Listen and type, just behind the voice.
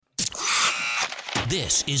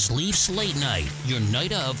This is Leafs Late Night, your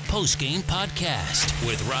night of post-game podcast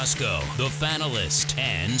with Roscoe, the Fanalist,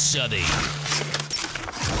 and Southey.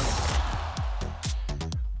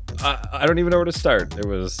 I don't even know where to start. It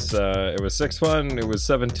was 6-1. It was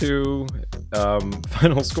 7-2.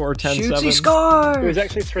 Final score 10-7. Shootsy score. It was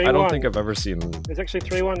actually 3-1. I don't think I've ever seen. It was actually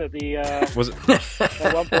 3-1 at the. Was it?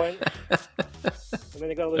 At one point. And then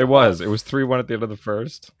they got a little It was 3-1 at the end of the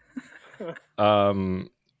first.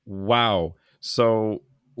 Wow. So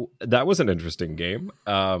that was an interesting game.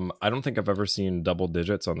 I don't think I've ever seen double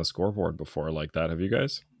digits on the scoreboard before like that. Have you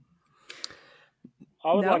guys?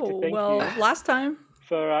 I would like to thank you. Last time.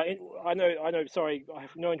 For I know. Sorry, I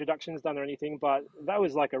have no introductions done or anything, but that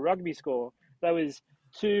was like a rugby score. That was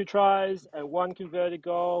 2 tries and 1 converted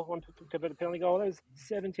goal, 1 converted penalty goal. That was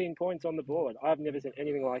 17 points on the board. I've never seen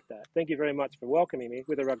anything like that. Thank you very much for welcoming me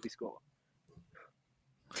with a rugby score.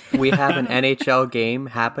 We have an NHL game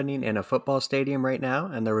happening in a football stadium right now,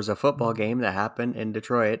 and there was a football game that happened in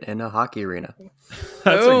Detroit in a hockey arena.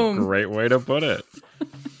 That's Boom. a great way to put it.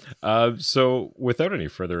 So without any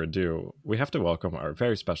further ado, we have to welcome our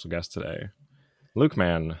very special guest today, Luke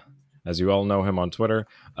Mann, as you all know him on Twitter.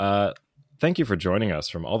 Thank you for joining us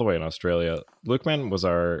from all the way in Australia. Luke Mann was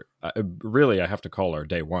our, really, I have to call our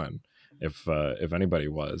day one, if anybody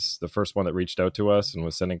was. The first one that reached out to us and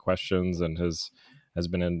was sending questions and has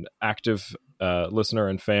been an active listener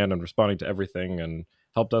and fan and responding to everything and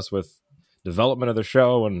helped us with development of the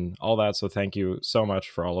show and all that. So thank you so much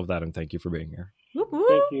for all of that, and thank you for being here.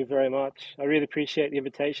 Thank you very much. I really appreciate the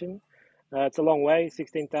invitation. It's a long way,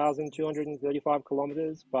 16,235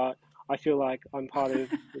 kilometers, but I feel like I'm part of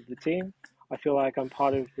the team. I feel like I'm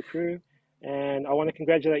part of the crew. And I want to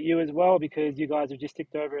congratulate you as well, because you guys have just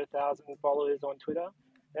ticked over 1,000 followers on Twitter.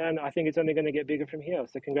 And I think it's only going to get bigger from here.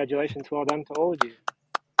 So congratulations, well done to all of you.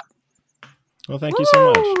 Well, thank you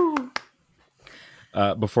so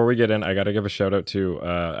much. Before we get in, I got to give a shout out to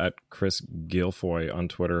at Chris Guilfoy on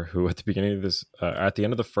Twitter, who at the beginning of this, at the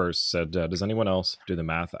end of the first, said, "Does anyone else do the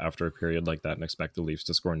math after a period like that and expect the Leafs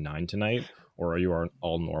to score 9 tonight, or are you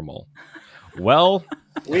all normal?" Well,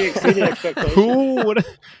 We exceeded expectations. who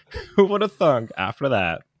would have thunk after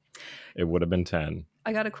that it would have been 10?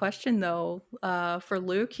 I got a question though for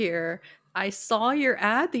Luke here. I saw your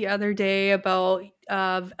ad the other day about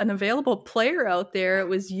an available player out there. It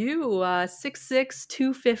was you, 6'6",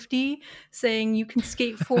 250, saying you can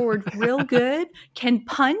skate forward real good, can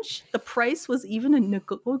punch. The price was even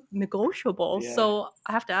negotiable. Yeah. So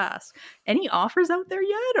I have to ask, any offers out there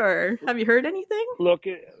yet, or have you heard anything? Look,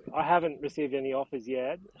 I haven't received any offers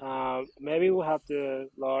yet. Maybe we'll have to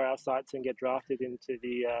lower our sights and get drafted into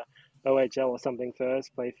the OHL or something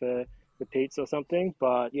first, play for the Pete's or something.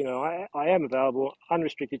 But, you know, I am available,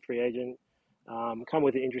 unrestricted free agent, come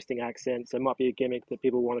with an interesting accent, so it might be a gimmick that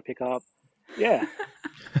people want to pick up. Yeah.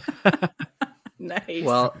 Nice.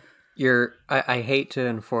 Well, I hate to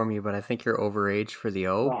inform you, but I think you're overage for the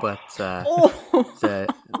O. But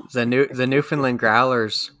the Newfoundland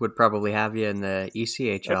Growlers would probably have you in the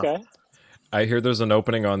ECHL. Okay. I hear there's an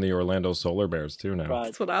opening on the Orlando Solar Bears too now. Right.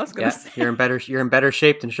 That's what I was going Yeah, to say. you're in better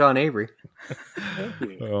shape than Sean Avery. Thank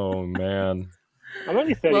you. Oh man! I'm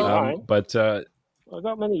only 39. But I've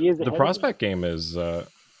got many years ahead the of me. prospect game is a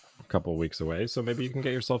couple of weeks away, so maybe you can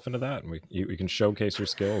get yourself into that, and you can showcase your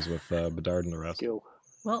skills with Bedard and the rest. Skill.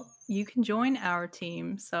 Well, you can join our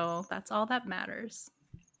team, so that's all that matters.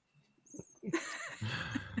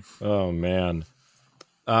 Oh man.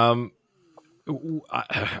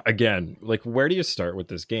 Again, like, where do you start with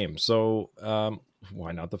this game? So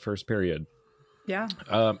why not the first period? Yeah.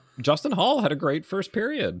 Justin Hall had a great first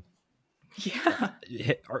period. Yeah.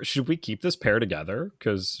 Should we keep this pair together?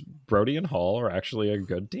 Because Brody and Hall are actually a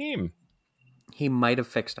good team. He might have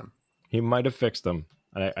fixed him. He might have fixed them.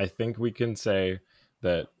 And I think we can say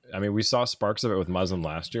that, I mean, we saw sparks of it with Muzzin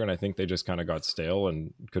last year, and I think they just kind of got stale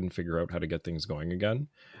and couldn't figure out how to get things going again.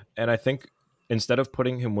 And I think instead of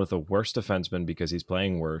putting him with a worse defenseman because he's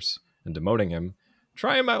playing worse and demoting him,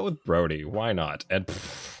 try him out with Brody. Why not? And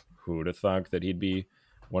who'd have thunk that he'd be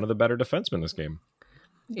one of the better defensemen this game?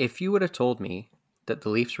 If you would have told me that the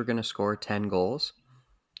Leafs were going to score 10 goals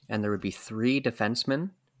and there would be 3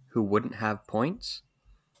 defensemen who wouldn't have points,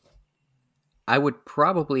 I would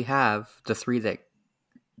probably have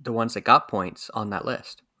the ones that got points on that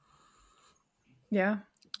list. Yeah.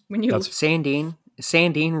 When you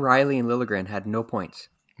Sandine, Riley, and Liljegren had no points.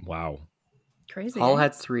 Wow. crazy. Hall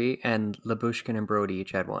had 3, and Lyubushkin and Brody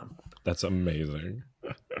each had 1. That's amazing.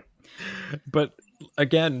 But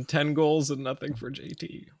again, 10 goals and nothing for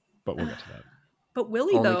JT. But we'll get to that. But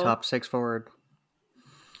Willie, Only though, top 6 forward.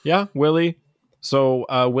 Yeah, Willie. So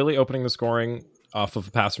Willie opening the scoring off of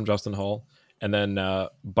a pass from Justin Hall. and then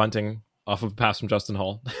bunting off of a pass from Justin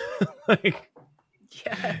Hall. Like,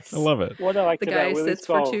 Yes. I love it. What I liked The about guy Willie's sits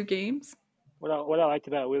for goal, 2 games. what I liked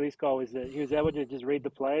about Willie's goal is that he was able to just read the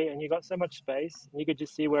play, and you got so much space, and you could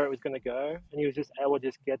just see where it was going to go, and he was just able to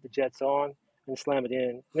just get the Jets on and slam it in.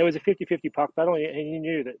 And there was a 50-50 puck battle, and he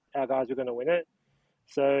knew that our guys were going to win it.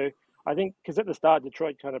 So I think because at the start,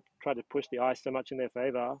 Detroit kind of tried to push the ice so much in their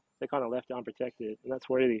favor, they kind of left it unprotected, and that's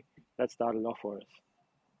really that started off for us.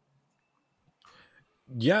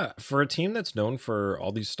 Yeah, for a team that's known for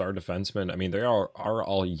all these star defensemen, I mean, they are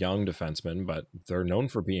all young defensemen, but they're known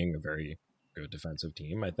for being a very good defensive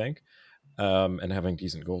team, I think, and having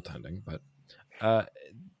decent goaltending. But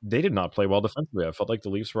they did not play well defensively. I felt like the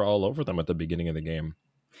Leafs were all over them at the beginning of the game.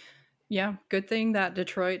 Yeah, good thing that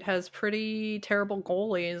Detroit has pretty terrible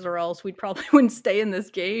goalies, or else we probably wouldn't stay in this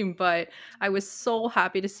game. But I was so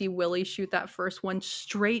happy to see Willie shoot that first one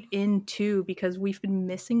straight in too, because we've been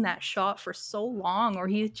missing that shot for so long, or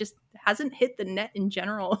he just hasn't hit the net in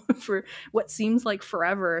general for what seems like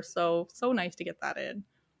forever. So nice to get that in.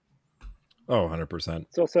 Oh, 100%.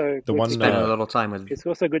 It's also The good one to Spending Uh, a little time with it's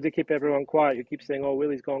also good to keep everyone quiet. You keep saying, "Oh,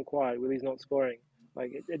 Willie's gone quiet. Willie's not scoring."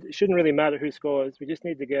 Like it shouldn't really matter who scores. We just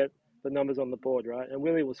need to get the numbers on the board, right? And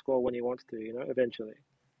Willie will score when he wants to, eventually.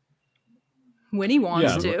 When he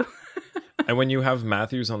wants Yeah. to. And when you have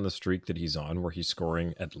Matthews on the streak that he's on, where he's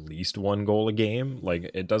scoring at least 1 goal a game, like,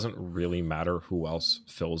 it doesn't really matter who else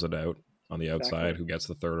fills it out on the outside, Exactly. who gets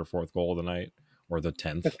the 3rd or 4th goal of the night, or the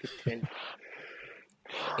 10th.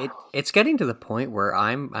 it's getting to the point where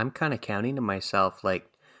I'm kind of counting to myself, like,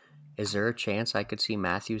 is there a chance I could see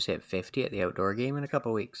Matthews hit 50 at the outdoor game in a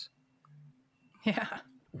couple weeks? Yeah.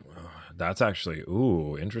 That's actually,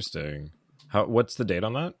 interesting. What's the date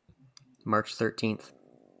on that? March 13th.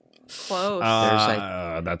 Close.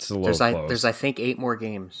 That's a little close. There's I think 8 more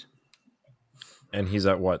games. And he's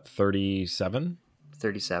at what, 37?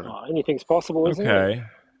 37. Oh, anything's possible, isn't it? Okay.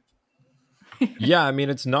 Yeah, I mean,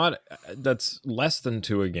 that's less than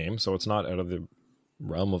 2 a game, so it's not out of the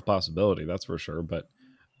realm of possibility, that's for sure. But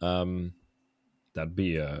that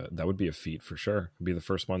would be a feat for sure. It'd be the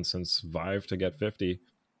first one since Vive to get 50.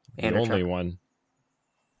 The Andrew only Chuck. one.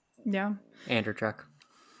 Yeah. Andrew Chuck.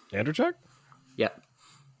 Andrew Chuck? Yep. There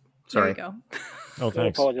Sorry. you go. Oh, I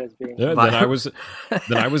thanks. apologize, Bean. Yeah, Vi-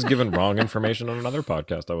 then I was given wrong information on another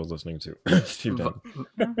podcast I was listening to. Steve Dunn.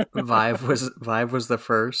 Vive was the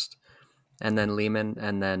first, and then Lehman,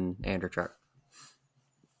 and then Andrew Chuck.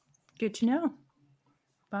 Good to know.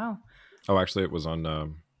 Wow. Oh, actually, it was on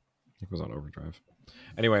Overdrive.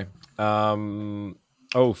 Anyway, fun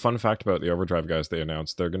fact about the Overdrive guys: they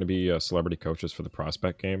announced they're going to be celebrity coaches for the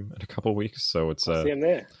prospect game in a couple weeks. So it's See him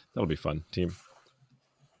there. that'll be fun. Team,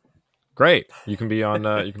 great! You can be on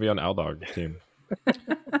Aldog team.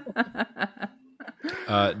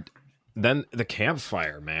 Then the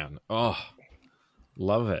campfire, man. Oh,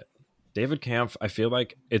 love it. David Kampf, I feel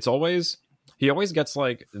like he always gets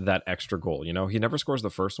like that extra goal. He never scores the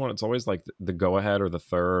first one. It's always like the go ahead or the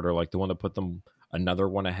third or like the one to put them another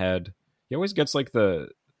one ahead. He always gets like the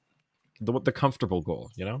comfortable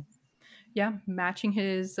goal. Yeah, matching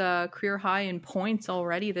his career high in points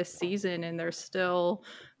already this season, and there's still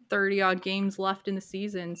 30 odd games left in the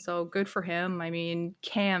season. So good for him. I mean,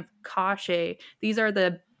 Kampf, Kashe, these are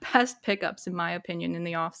the best pickups in my opinion in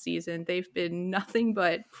the off season. They've been nothing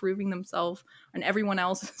but proving themselves, and everyone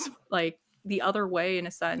else is like the other way in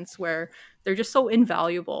a sense, where they're just so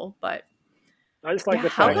invaluable. But I just like Yeah, the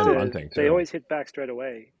how fact about- Bunting, that they too. always hit back straight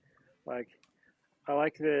away. Like, I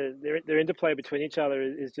like their interplay between each other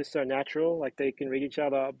is just so natural. Like, they can read each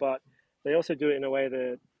other, but they also do it in a way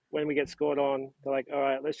that when we get scored on, they're like, all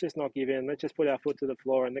right, let's just not give in. Let's just put our foot to the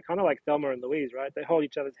floor. And they're kind of like Thelma and Louise, right? They hold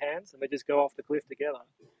each other's hands and they just go off the cliff together,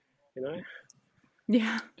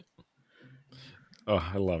 yeah,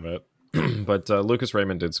 Oh, I love it. But Lucas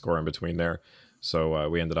Raymond did score in between there, so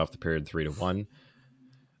we ended off the period 3-1.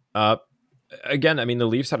 Again, I mean, the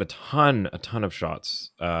Leafs had a ton of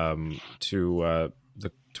shots. To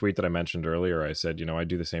the tweet that I mentioned earlier, I said, I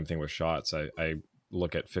do the same thing with shots. I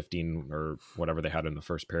look at 15 or whatever they had in the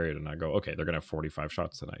first period, and I go, okay, they're going to have 45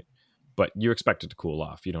 shots tonight. But you expect it to cool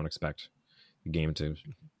off. You don't expect the game to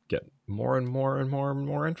get more and more and more and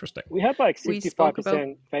more interesting. We had like We spoke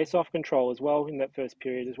 65% face-off control as well in that first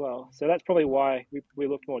period as well. So that's probably why we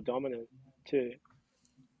looked more dominant too.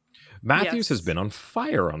 Matthews has Yes. been on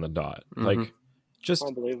fire on the dot. Mhm. Like, just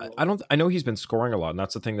Unbelievable. I know he's been scoring a lot, and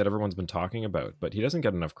that's the thing that everyone's been talking about, but he doesn't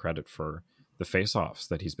get enough credit for the face-offs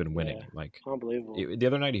that he's been winning. Yeah. Like, Unbelievable. the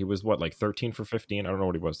other night he was what, like 13 for 15? I don't know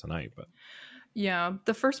what he was tonight, but Yeah,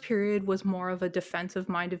 the first period was more of a defensive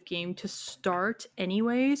minded game to start,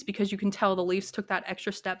 anyways, because you can tell the Leafs took that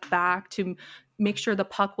extra step back to make sure the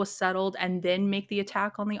puck was settled and then make the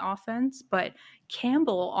attack on the offense. But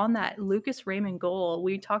Campbell on that Lucas Raymond goal,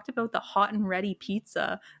 we talked about the hot and ready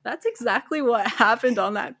pizza. That's exactly what happened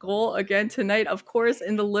on that goal again tonight. Of course,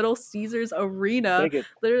 in the Little Caesars Arena, Take it.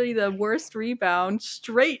 literally the worst rebound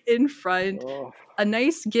straight in front. Oh, A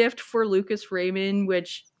nice gift for Lucas Raymond,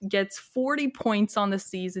 which gets 40 points on the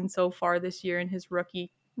season so far this year in his rookie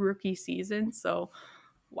season. So,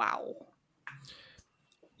 wow.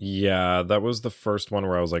 Yeah, that was the first one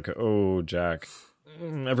where I was like, oh, Jack,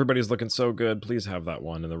 everybody's looking so good. Please have that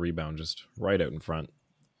one. And the rebound just right out in front.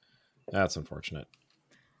 That's unfortunate.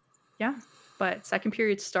 Yeah. But second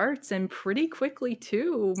period starts, and pretty quickly,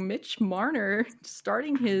 too. Mitch Marner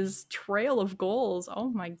starting his trail of goals. Oh,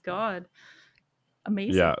 my God.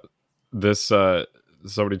 Amazing. Yeah, this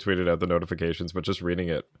somebody tweeted out the notifications, but just reading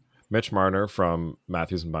it, Mitch Marner from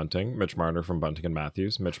Matthews and Bunting, Mitch Marner from Bunting and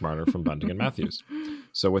Matthews, Mitch Marner from Bunting and Matthews.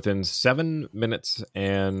 So within 7 minutes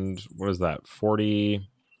and what is that,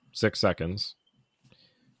 46 seconds,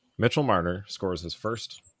 Mitchell Marner scores his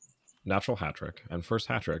first natural hat trick and first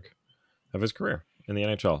hat trick of his career in the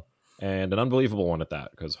NHL, and an unbelievable one at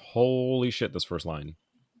that, because holy shit, this first line,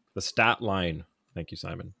 the stat line. Thank you,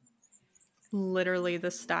 Simon. Literally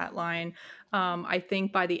the stat line. I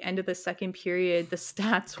think by the end of the second period, the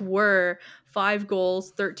stats were 5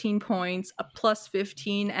 goals, 13 points, a plus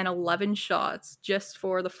 15, and 11 shots just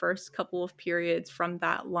for the first couple of periods from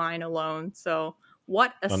that line alone. So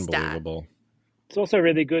what a Unbelievable. stat. it's also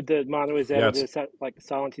really good that Marner was able Yeah, to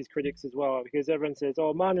silence his critics as well, because everyone says,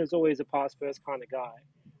 "Oh, Marner's always a pass first kind of guy,"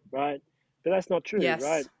 right? But that's not true, Yes.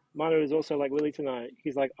 right? Marner is also like Willie tonight.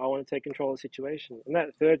 He's like, "I want to take control of the situation," and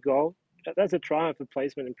that third goal, that's a triumph of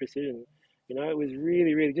placement and precision. You know, it was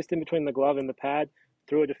really, really just in between the glove and the pad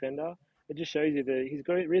through a defender. It just shows you that he's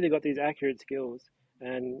really got these accurate skills.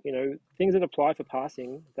 And, you know, things that apply for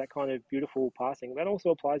passing, that kind of beautiful passing, that also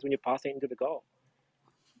applies when you're passing into the goal.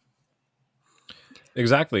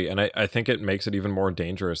 Exactly. And I think it makes it even more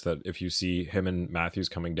dangerous that if you see him and Matthews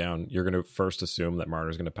coming down, you're going to first assume that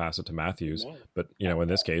Marner's going to pass it to Matthews. No. But, you know, in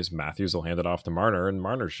this case, Matthews will hand it off to Marner and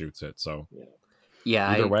Marner shoots it. So Yeah,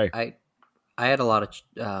 either way. I had a lot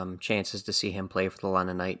of chances to see him play for the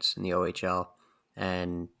London Knights in the OHL,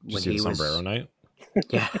 and Did you when see he the was sombrero night?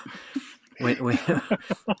 yeah,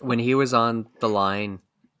 when he was on the line,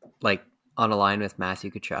 like on a line with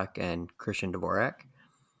Matthew Tkachuk and Christian Dvorak,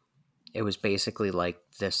 it was basically like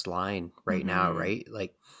this line right now, right?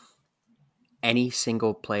 Like any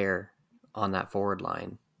single player on that forward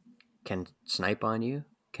line can snipe on you,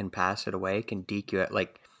 can pass it away, can deke you out.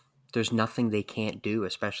 Like there's nothing they can't do,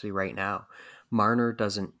 especially right now. Marner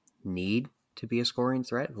doesn't need to be a scoring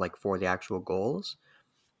threat, like for the actual goals,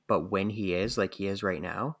 but when he is, like he is right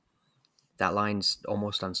now, that line's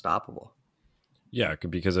almost unstoppable. Yeah,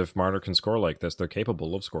 because if Marner can score like this, they're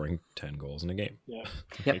capable of scoring 10 goals in a game. Yeah.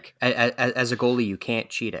 Yep. As a goalie, you can't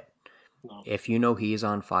cheat it. No. If you know he's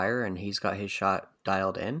on fire and he's got his shot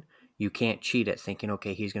dialed in, you can't cheat it thinking,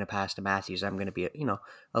 okay, he's going to pass to Matthews. I'm going to be,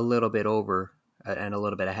 a little bit over and a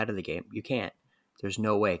little bit ahead of the game. You can't. There's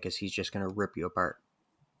no way, because he's just going to rip you apart.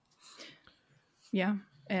 Yeah.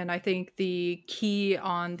 And I think the key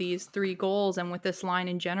on these 3 goals and with this line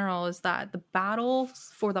in general is that the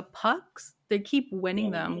battles for the pucks, they keep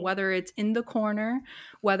winning them, whether it's in the corner,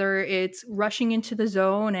 whether it's rushing into the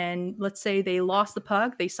zone and let's say they lost the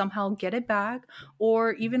puck, they somehow get it back,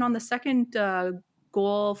 or even on the second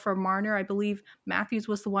goal for Marner, I believe Matthews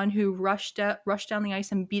was the one who rushed down the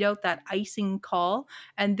ice and beat out that icing call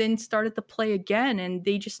and then started the play again, and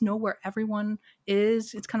they just know where everyone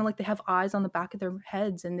is. It's kind of like they have eyes on the back of their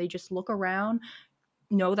heads and they just look around,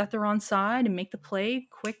 know that they're on side and make the play,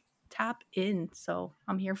 quick tap in. So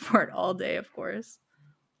I'm here for it all day, of course.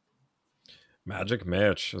 Magic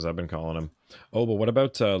Mitch, as I've been calling him. Oh, but what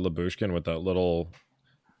about Lyubushkin with that little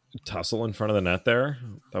tussle in front of the net there?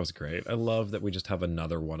 That was great. I love that we just have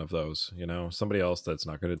another one of those, somebody else that's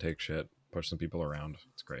not going to take shit, push some people around.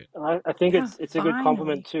 It's great. I think it's a good finally.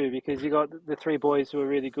 compliment too, because you got the 3 boys who are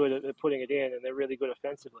really good at putting it in, and they're really good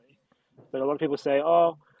offensively. But a lot of people say,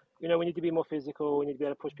 oh, we need to be more physical, we need to be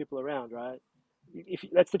able to push people around, right?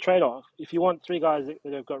 That's the trade-off. If you want 3 guys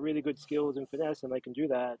that have got really good skills and finesse and they can do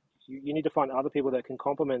that, you need to find other people that can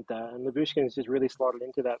complement that. And Lyubushkin has just really slotted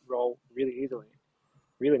into that role really easily,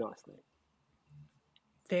 really nicely.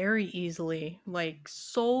 Very easily, like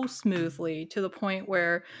so smoothly, to the point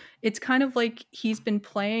where it's kind of like he's been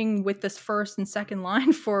playing with this first and second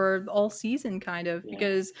line for all season, kind of,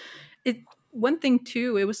 because one thing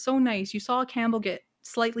too, it was so nice. You saw Campbell get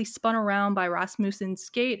slightly spun around by Rasmussen's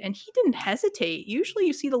skate, and he didn't hesitate. Usually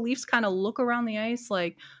you see the Leafs kind of look around the ice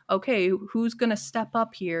like, okay, who's going to step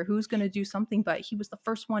up here? Who's going to do something? But he was the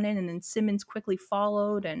first one in, and then Simmons quickly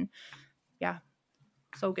followed, and yeah,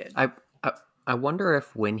 so good. I wonder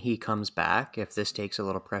if when he comes back, if this takes a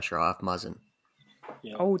little pressure off Muzzin.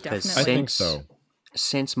 Yeah. Oh, 'Cause definitely. I think so.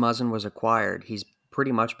 Since Muzzin was acquired, he's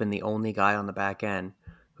pretty much been the only guy on the back end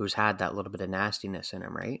who's had that little bit of nastiness in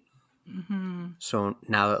him, right? Mm-hmm. So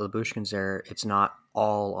now that Lyubushkin's there, it's not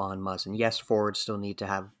all on Muzzin. Yes, forwards still need to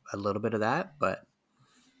have a little bit of that, but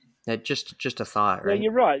that just a thought, Yeah, right?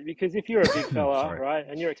 you're right, because if you're a big fella, Sorry. right,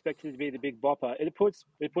 and you're expected to be the big bopper, it puts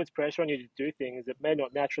pressure on you to do things that may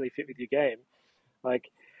not naturally fit with your game.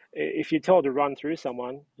 Like if you're told to run through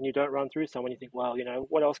someone and you don't run through someone, you think, well,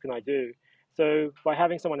 what else can I do? So by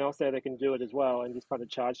having someone else there that can do it as well and just kind of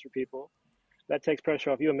charge through people, that takes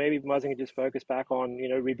pressure off you, and maybe Muzzin can just focus back on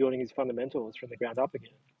rebuilding his fundamentals from the ground up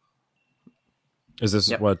again. Is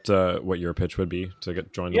this Yep. what your pitch would be to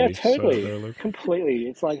get join the Yeah, Leafs? totally, There, Luke? completely.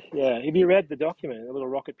 It's like, yeah, if you read the document, a little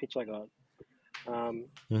rocket pitch I got.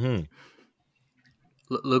 Mm-hmm.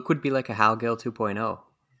 Luke would be like a Hal Gill 2.0.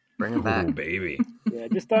 Bring him back. Ooh, baby. Yeah,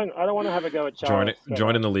 I don't want to have a go at Charles.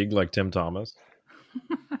 Join in the league like Tim Thomas.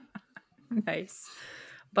 Nice.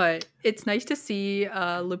 But it's nice to see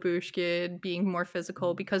Lyubushkin being more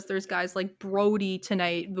physical, because there's guys like Brody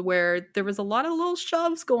tonight where there was a lot of little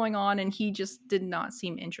shoves going on and he just did not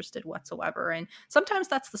seem interested whatsoever. And sometimes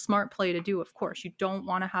that's the smart play to do, of course. You don't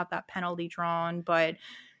want to have that penalty drawn, but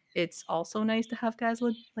it's also nice to have guys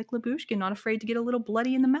like Lyubushkin not afraid to get a little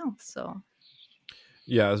bloody in the mouth. So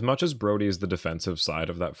Yeah, as much as Brody is the defensive side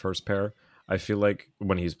of that first pair, I feel like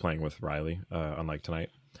when he's playing with Riley, unlike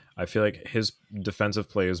tonight, I feel like his defensive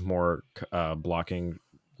play is more blocking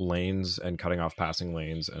lanes and cutting off passing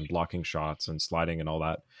lanes and blocking shots and sliding and all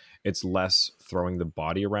that. It's less throwing the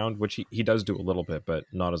body around, which he does do a little bit, but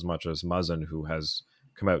not as much as Muzzin, who has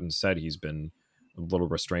come out and said he's been a little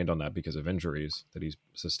restrained on that because of injuries that he's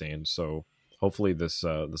sustained. So hopefully this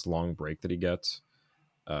long break that he gets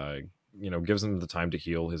gives him the time to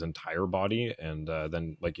heal his entire body, and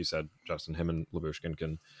then, like you said, Justin, him and Lyubushkin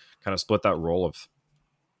can kind of split that role of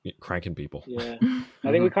cranking people. Yeah, I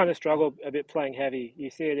think we kind of struggle a bit playing heavy. You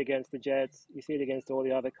see it against the Jets. You see it against all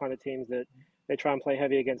the other kind of teams that they try and play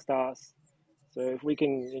heavy against us. So if we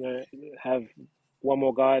can, have one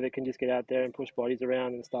more guy that can just get out there and push bodies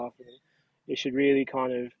around and stuff, it should really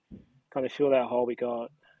kind of fill that hole we got.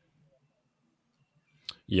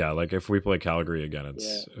 Yeah, like if we play Calgary again,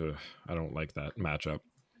 I don't like that matchup.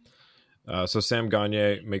 So Sam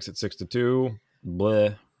Gagner makes it 6-2.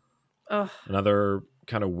 Bleh. ugh. Another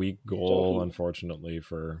kind of weak goal, Joking. unfortunately,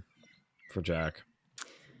 for Jack.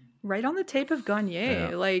 Right on the tape of Gagner,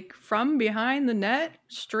 Yeah. like from behind the net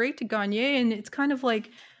straight to Gagner. And it's kind of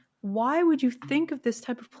like, why would you think of this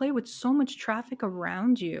type of play with so much traffic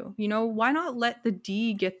around you? Why not let the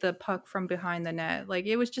D get the puck from behind the net? Like,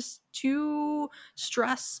 it was just too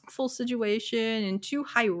stressful situation and too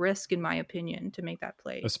high risk, in my opinion, to make that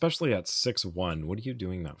play. Especially at 6-1. What are you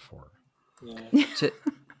doing that for? Yeah.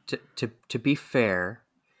 To be fair,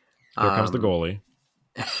 Here comes the goalie.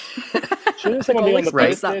 Shouldn't someone be on the Right.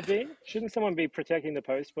 post there, Dean? Shouldn't someone be protecting the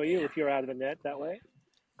post for you if you're out of the net that way?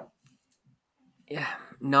 yeah,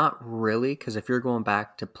 not really, because if you're going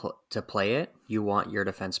back to play it, you want your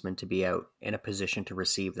defenseman to be out in a position to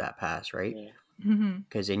receive that pass, right? Yeah.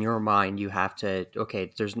 Because in your mind, you have to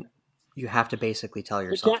you have to basically tell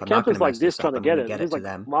yourself, I'm not going Kemper's to like mess this this up. trying to I'm get going it. to get He's it to like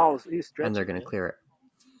them, miles. He's stretching, and they're going to man. clear it.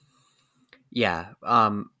 Yeah.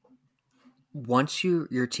 Once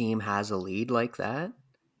your team has a lead like that,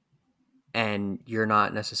 and you're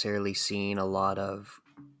not necessarily seeing a lot of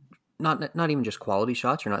not even just quality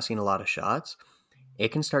shots, you're not seeing a lot of shots,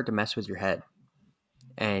 it can start to mess with your head.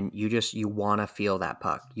 And you want to feel that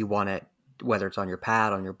puck. You want it, whether it's on your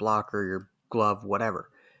pad, on your blocker, your glove, whatever.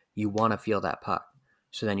 You want to feel that puck.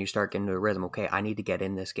 So then you start getting into a rhythm. Okay, I need to get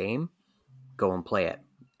in this game. Go and play it.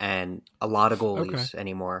 And a lot of goalies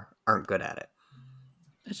anymore aren't good at it.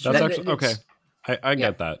 It's That's true. actually okay. I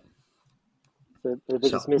get that. So they So,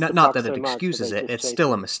 just miss the not puck that it so much excuses they it. just It's chase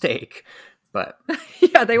still it. a mistake. But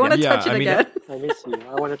Yeah, they want to Yeah, touch it I mean, again. I miss you.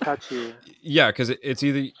 I want to touch you. Yeah, because it's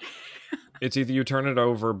either you turn it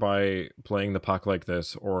over by playing the puck like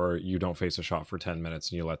this, or you don't face a shot for 10 minutes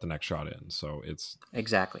and you let the next shot in. So it's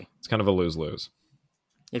exactly. kind of a lose-lose.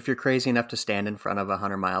 If you're crazy enough to stand in front of a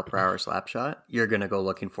 100-mile-per-hour slap shot, you're going to go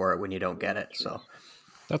looking for it when you don't get it. So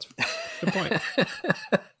That's a good point.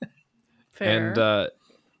 Fair. And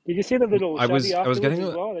Did you see the little I was shovey afterwards getting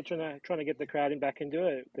as well? They're trying to get the crowd in back into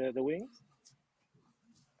it. The wings.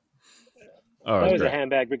 Oh, it That was was a great.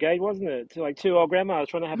 handbag brigade, wasn't it? Like two old grandmas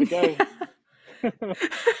trying to have a go.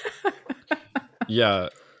 Yeah,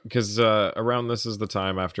 because around this is the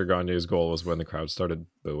time after Gagne's goal was when the crowd started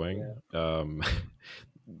booing.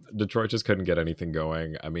 Detroit just couldn't get anything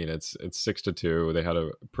going. I mean, it's 6-2. They had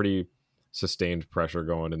a pretty sustained pressure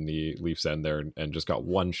going in the Leafs end there, and just got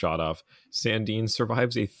one shot off. Sandin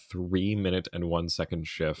survives a 3-minute and 1-second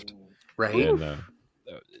shift, Right? and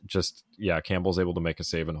Campbell's able to make a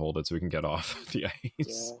save and hold it so we can get off the ice.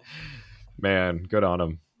 Yeah. Man, good on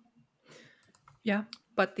him. Yeah,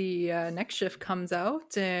 but the next shift comes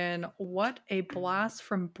out, and what a blast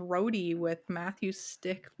from Brody with Matthew's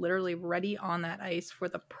stick literally ready on that ice for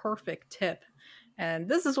the perfect tip. And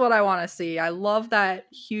this is what I want to see. I love that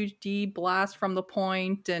huge D blast from the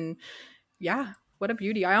point, and yeah, what a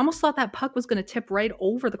beauty. I almost thought that puck was going to tip right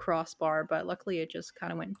over the crossbar, but luckily it just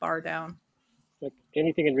kind of went bar down. Like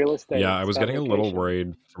anything in real estate. Yeah, I it's was about getting a little location.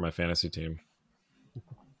 worried for my fantasy team.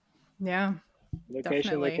 Yeah.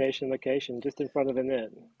 Definitely. Location, just in front of the net.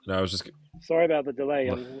 No, I was just Sorry about the delay.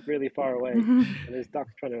 I'm really far away, and there's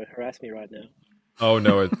ducks trying to harass me right now. Oh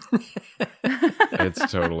no,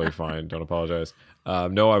 it's totally fine. Don't apologize.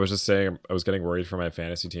 No, I was just saying I was getting worried for my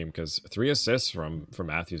fantasy team because 3 assists from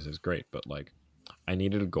Matthews is great, but like I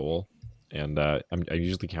needed a goal, and I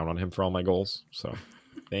usually count on him for all my goals. So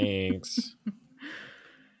thanks.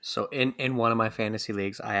 So in one of my fantasy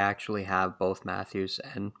leagues, I actually have both Matthews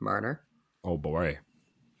and Marner. Oh boy,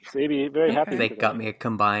 So you'd be very happy. They with got that. me a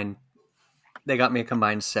combined. They got me a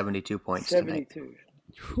combined 72 points tonight. 72.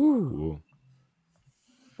 whew,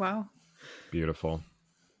 Wow. beautiful.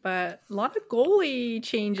 But a lot of goalie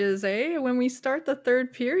changes, eh? When we start the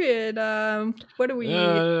third period, what are we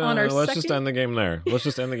on our let's second? just end the game there. Let's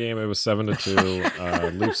just end the game. It was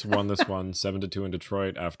 7-2. Leafs won this one 7-2 in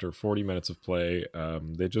Detroit after 40 minutes of play.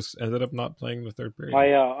 They just ended up not playing the third period.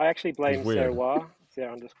 I actually blame It's weird. Sarah Wah,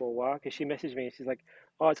 Sarah_Wah, because she messaged me. She's like,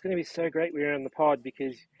 "Oh, it's going to be so great we're on the pod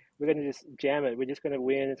because we're going to just jam it. We're just going to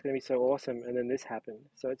win. It's going to be so awesome." And then this happened.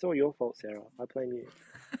 So it's all your fault, Sarah. I blame you.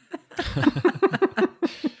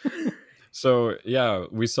 So yeah,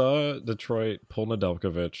 we saw Detroit pull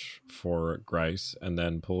Nedeljkovic for Greiss and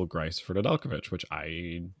then pull Greiss for Nedeljkovic, which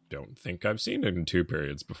I don't think I've seen in 2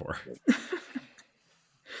 periods before.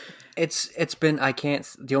 It's been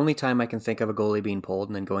the only time I can think of a goalie being pulled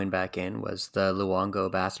and then going back in was the Luongo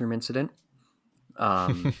bathroom incident.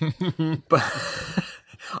 But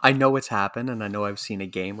I know it's happened and I know I've seen a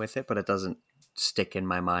game with it, but it doesn't stick in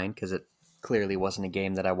my mind because it clearly wasn't a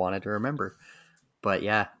game that I wanted to remember. But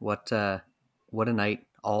yeah, what a night.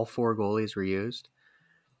 All 4 goalies were used.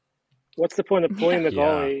 What's the point of pulling the Yeah.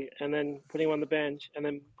 goalie and then putting him on the bench and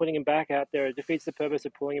then putting him back out there? It defeats the purpose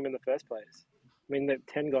of pulling him in the first place. I mean, the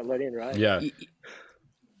 10 got let in, right? Yeah.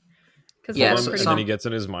 Because Yeah, And so then he gets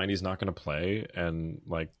in his mind he's not going to play and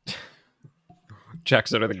like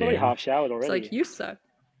checks out of the Probably game. half showered it's already. like, you suck.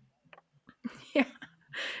 Yeah.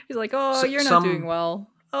 He's like, oh, So- you're not some- doing well.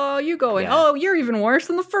 Oh, you go in. Yeah. Oh, you're even worse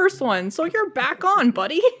than the first one. So you're back on,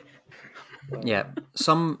 buddy. Yeah,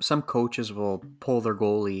 some coaches will pull their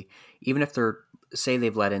goalie even if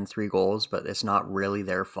they've let in 3 goals, but it's not really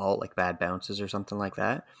their fault, like bad bounces or something like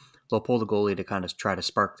that. They'll pull the goalie to kind of try to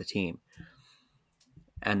spark the team.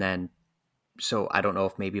 And then, so I don't know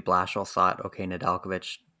if maybe Blashill thought, okay,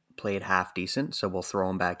 Nedeljkovic played half decent, so we'll throw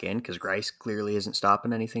him back in because Greiss clearly isn't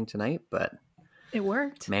stopping anything tonight. But It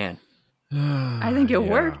worked. man, I think it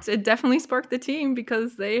worked. It definitely sparked the team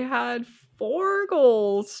because they had 4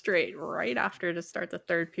 goals straight right after to start the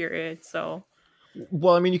third period. So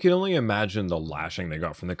Well, I mean, you can only imagine the lashing they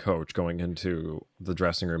got from the coach going into the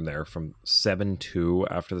dressing room there from 7-2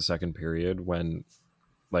 after the second period when,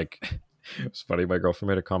 like, it was funny. My girlfriend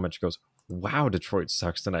made a comment. She goes, wow, Detroit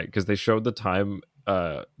sucks tonight because they showed the time,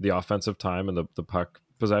 the offensive time and the puck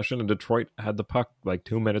possession, and Detroit had the puck like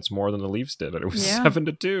 2 minutes more than the Leafs did, and it was Yeah.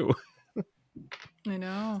 7-2. I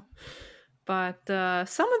know. But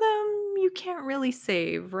some of them you can't really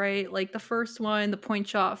save, right? Like the first one, the point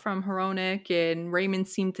shot from Hronek, and Raymond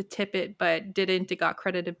seemed to tip it, but didn't. It got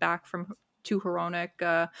credited back to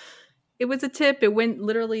Hronek. It was a tip. It went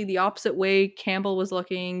literally the opposite way Campbell was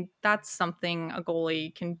looking. That's something a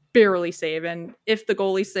goalie can barely save. And if the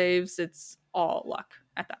goalie saves, it's all luck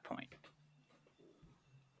at that point.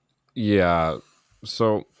 Yeah.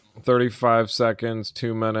 So 35 seconds,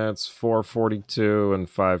 2 minutes, 4:42, and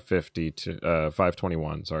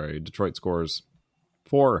 5:21. Sorry, Detroit scores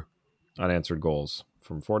 4 unanswered goals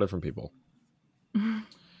from 4 different people.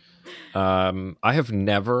 I have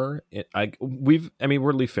never.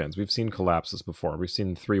 We're Leaf fans. We've seen collapses before. We've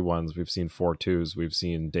seen 3-1s. We've seen 4-2s. We've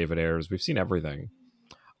seen David Ayres. We've seen everything.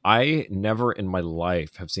 I never in my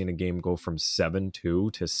life have seen a game go from 7-2 to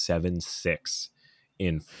 7-6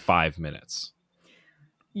 in 5 minutes.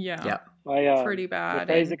 Yeah. Pretty The bad.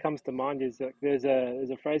 phrase And that comes to mind is that there's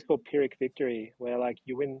a phrase called Pyrrhic victory, where like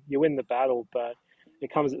you win the battle, but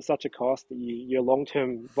it comes at such a cost that your long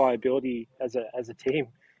term viability as a team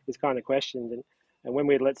is kind of questioned. And when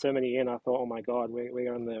we let so many in, I thought, oh my God,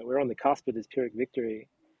 we're on the cusp of this Pyrrhic victory.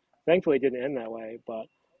 Thankfully, it didn't end that way, but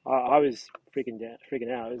I was freaking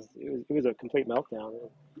out. It was a complete meltdown.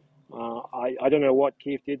 I don't know what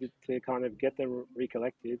Keith did to kind of get them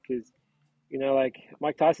recollected, because like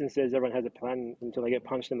Mike Tyson says, everyone has a plan until they get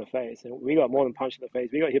punched in the face, and we got more than punched in the face.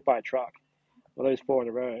 We got hit by a truck. Well, those 4 in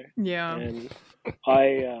a row. yeah. And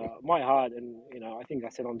my heart, and I think I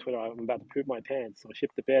said on Twitter, I'm about to poop my pants or shit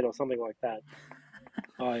the bed or something like that.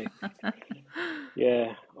 I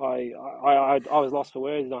was lost for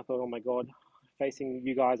words, and I thought, oh my God, facing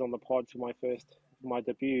you guys on the pod for my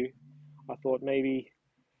debut, I thought maybe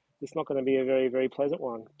it's not going to be a very, very pleasant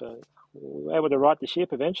one, but we were able to right the ship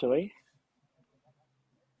eventually.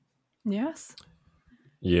 Yes.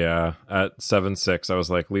 Yeah, at 7-6, I was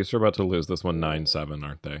like, Leafs are about to lose this one 9-7,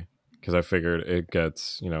 aren't they? Because I figured it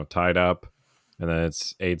gets, tied up, and then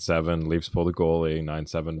it's 8-7. Leafs pull the goalie,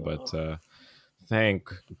 9-7, but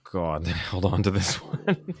thank God they held on to this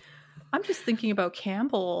one. I'm just thinking about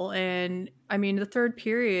Campbell, and I mean, the third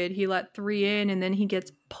period, he let 3 in, and then he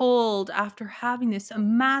gets pulled after having this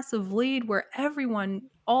massive lead where everyone,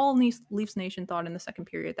 all Leafs Nation, thought in the second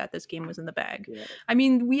period that this game was in the bag. Yeah. I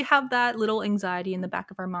mean, we have that little anxiety in the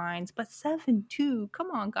back of our minds, but 7-2,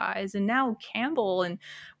 come on, guys. And now Campbell and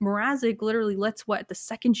Mrazek literally lets the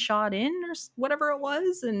second shot in or whatever it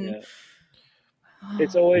was, and. Yeah.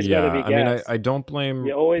 It's always got to be gas. I mean, I don't blame.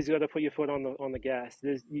 You always got to put your foot on the gas.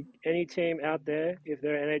 Any team out there, if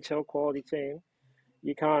they're an NHL quality team,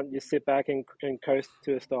 you can't just sit back and coast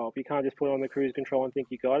to a stop. You can't just put on the cruise control and think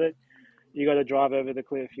you got it. You got to drive over the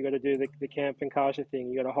cliff. You got to do the Camp and Kasha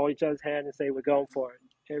thing. You got to hold each other's hand and say, we're going for it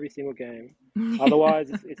every single game.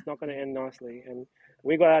 Otherwise, it's not going to end nicely. And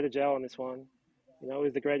we got out of jail on this one. It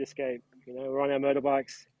was the great escape. We're on our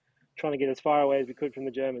motorbikes, trying to get as far away as we could from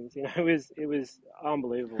the Germans. It was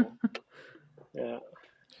unbelievable. Yeah.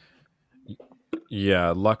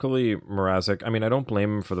 Yeah, luckily Mrazek, I mean, I don't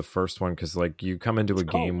blame him for the first one, because you come into a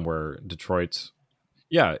game where Detroit's,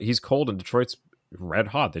 he's cold and Detroit's red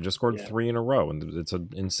hot. They just scored 3 in a row, and it's an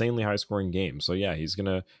insanely high scoring game. So he's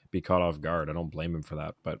gonna be caught off guard. I don't blame him for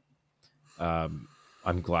that, but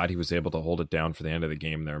I'm glad he was able to hold it down for the end of the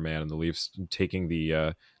game there, man. And the Leafs taking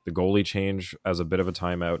the goalie change as a bit of a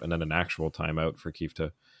timeout, and then an actual timeout for Keefe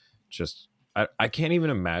to just. I can't even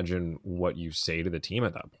imagine what you say to the team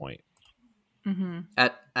at that point. Mm-hmm.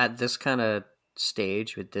 At this kind of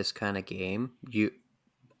stage with this kind of game, you,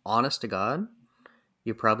 honest to God,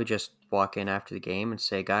 you probably just walk in after the game and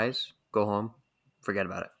say, guys, go home, forget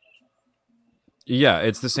about it. Yeah,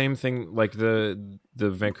 it's the same thing like the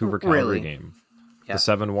Vancouver Calgary game. Yeah. The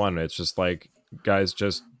 7-1. It's just like, guys,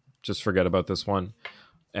 just forget about this one,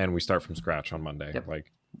 and we start from scratch on Monday. Yep.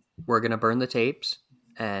 We're gonna burn the tapes,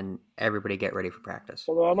 and everybody get ready for practice.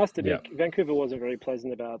 Although I must admit, Vancouver wasn't very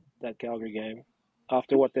pleasant about that Calgary game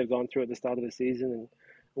after what they've gone through at the start of the season and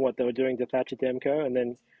what they were doing to Thatcher Demko, and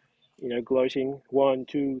then gloating 1,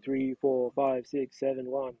 2, 3, 4, 5, 6, 7,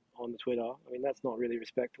 1 on the Twitter. I mean, that's not really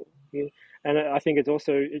respectful. And I think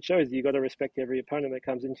it shows you got to respect every opponent that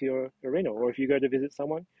comes into your arena, or if you go to visit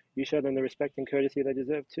someone, you show them the respect and courtesy they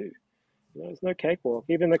deserve too. It's no cakewalk.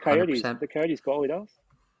 Even the Coyotes, 100%. the Coyotes goalie does.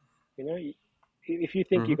 If you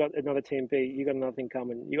think you got another team beat, you got nothing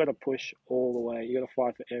coming. You got to push all the way. You got to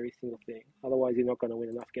fight for every single thing. Otherwise, you're not going to win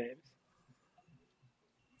enough games.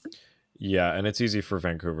 Yeah, and it's easy for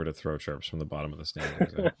Vancouver to throw chirps from the bottom of the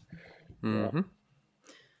standings. Mm-hmm.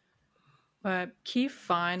 But Keefe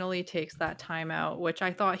finally takes that timeout, which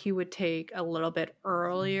I thought he would take a little bit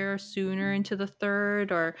earlier, sooner into the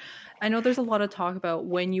third. Or I know there's a lot of talk about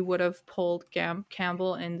when you would have pulled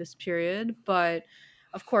Campbell in this period, but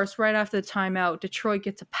of course, right after the timeout, Detroit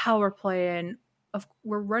gets a power play, and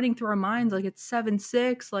we're running through our minds like it's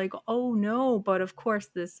 7-6, like, oh no. But of course,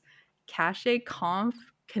 this Kase Conf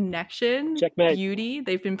connection, checkmate. Beauty,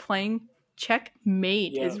 they've been playing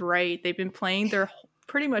checkmate is right. They've been playing their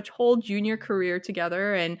pretty much whole junior career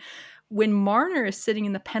together. And when Marner is sitting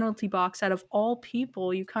in the penalty box, out of all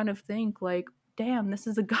people, you kind of think like, damn, this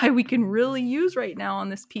is a guy we can really use right now on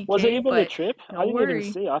this PK. Was it even a trip? I didn't worry.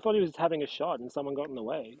 even see. I thought he was having a shot and someone got in the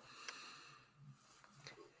way.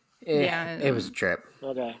 It was a trip.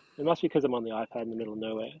 Okay. It must be because I'm on the iPad in the middle of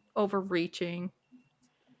nowhere. Overreaching.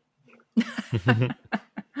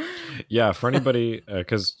 Yeah, for anybody,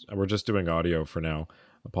 because we're just doing audio for now.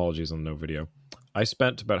 Apologies on no video. I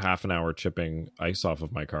spent about half an hour chipping ice off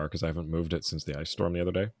of my car because I haven't moved it since the ice storm the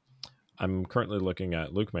other day. I'm currently looking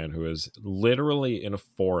at Luke Man, who is literally in a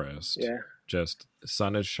forest. Yeah. Just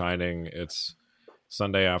sun is shining. It's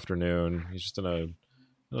Sunday afternoon. He's just in a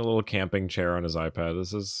little camping chair on his iPad.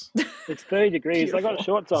 This is It's 30 degrees. I got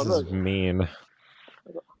shorts on. this is Look. mean.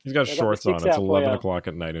 He's got I got the shorts on. sticks It's out for 11 ya. o'clock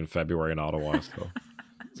at night in February in Ottawa, so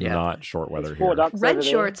it's Yeah. not short weather There's 4 here. ducks over Red there.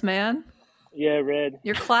 shorts, man. Yeah, red.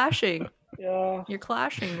 You're clashing. Yeah. You're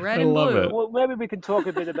clashing. Red I and love blue. it. Well, maybe we can talk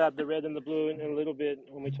a bit about the red and the blue in a little bit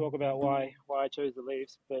when we talk about why I chose the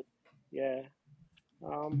Leafs. But yeah,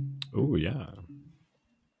 Oh yeah.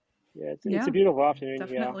 it's Yeah, a beautiful afternoon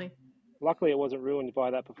Definitely. here. Luckily, it wasn't ruined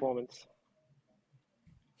by that performance.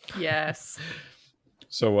 Yes.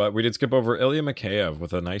 So we did skip over Ilya Mikheyev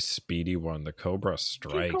with a nice speedy one. The Cobra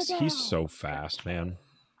strikes. Cobra. He's so fast, man.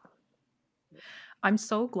 I'm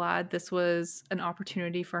so glad this was an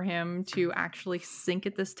opportunity for him to actually sink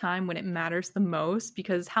it this time when it matters the most,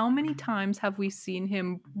 because how many times have we seen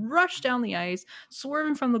him rush down the ice,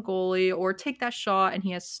 swerving from the goalie, or take that shot and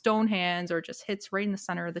he has stone hands or just hits right in the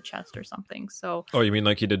center of the chest or something. So Oh, you mean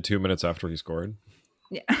like he did 2 minutes after he scored?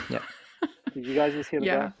 yeah. Did you guys just hear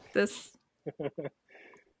Yeah. that? This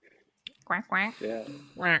quack quack. Yeah.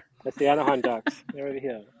 That's the Anaheim Ducks. They're over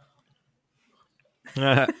here.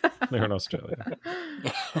 They're in Australia.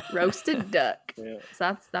 Roasted duck. Yeah.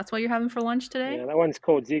 So that's what you're having for lunch today? Yeah, that one's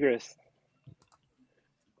called Zegras.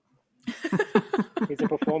 He's a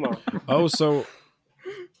performer. Oh, so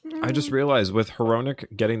I just realized with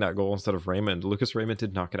Hronek getting that goal instead of Raymond, Lucas Raymond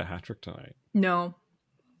did not get a hat trick tonight. No.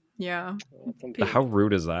 Yeah. That's some- How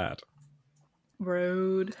rude is that?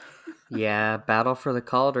 Rude. Yeah, battle for the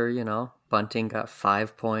Calder, you know. Bunting got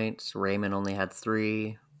 5 points. Raymond only had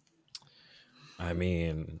 3. I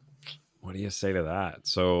mean, what do you say to that?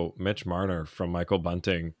 So Mitch Marner from Michael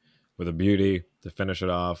Bunting with a beauty to finish it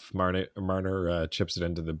off. Marner chips it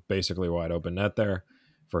into the basically wide open net there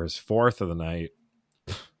for his 4th of the night.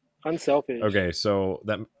 Unselfish. Okay, so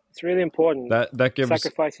It's really important. that gives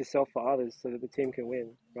Sacrifice yourself for others so that the team can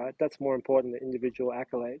win, right? That's more important than individual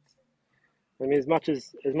accolades. I mean, as much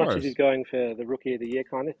as course. he's going for the Rookie of the Year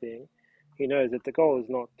kind of thing, he knows that the goal is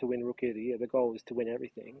not to win Rookie of the Year. The goal is to win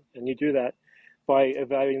everything, and you do that by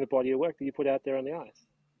evaluating the body of work that you put out there on the ice.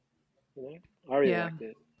 You know, I really Yeah. liked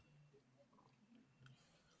it.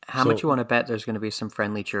 How So- much you want to bet there's going to be some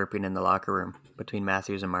friendly chirping in the locker room between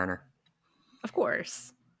Matthews and Marner? Of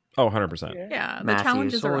course. Oh, 100%. Yeah. The Matthews,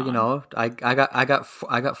 challenges are well, on. you know,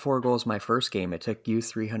 I got 4 goals my first game. It took you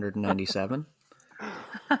 397.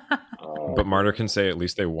 But Marner can say at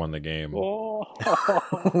least they won the game. Oh,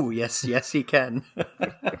 Oh, yes, he can.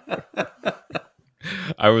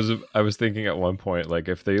 I was thinking at one point, like,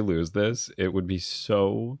 if they lose this, it would be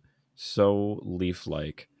so Leaf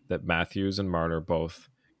like that Matthews and Marner both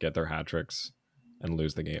get their hat tricks and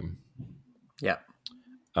lose the game. Yeah.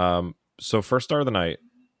 So first star of the night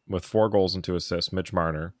with 4 goals and 2 assists, Mitch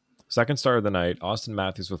Marner. Second star of the night, Austin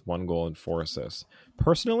Matthews with 1 goal and 4 assists.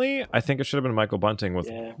 Personally, I think it should have been Michael Bunting with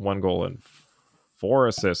Yeah. 1 goal and 4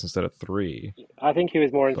 assists instead of 3. I think he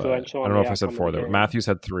was more But influential. I on don't know the if I said outcome 4 of the there. game. Matthews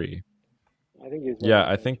had 3. I think he was. more Yeah,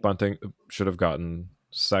 I think influential. Bunting should have gotten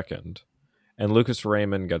second. And Lucas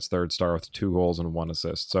Raymond gets 3rd star with 2 goals and 1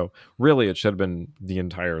 assist. So really, it should have been the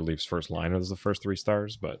entire Leafs first line as the first 3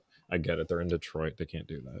 stars. But I get it. They're in Detroit. They can't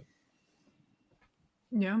do that.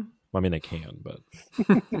 Yeah. I mean, they can, but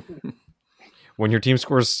when your team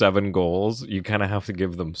scores 7 goals, you kind of have to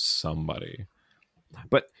give them somebody.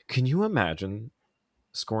 But can you imagine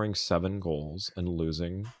scoring 7 goals and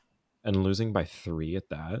losing by 3 at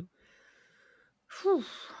that?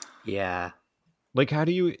 Yeah. Like, how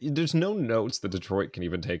do you? There's no notes that Detroit can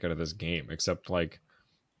even take out of this game, except like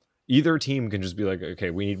either team can just be like, okay,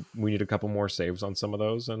 we need a couple more saves on some of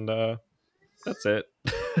those, and that's it.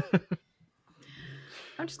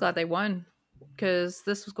 I'm just glad they won because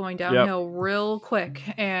this was going downhill real quick,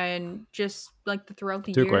 and just like throughout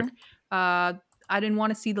the Too year, quick. I didn't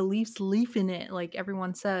want to see the Leafs leafing it like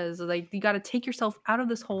everyone says. Like, you got to take yourself out of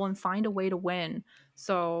this hole and find a way to win.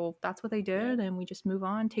 So that's what they did, and we just move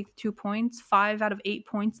on, take the 2 points, 5 out of 8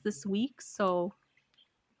 points this week. So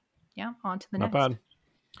yeah, on to the Not next. bad.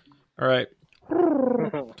 All right,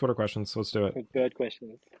 Twitter questions. Let's do it. Bird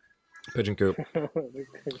questions. Pigeon Coop.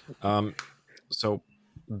 So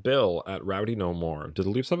Bill at Rowdy No More. Do the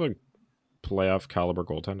Leafs have a playoff caliber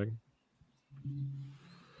goaltending?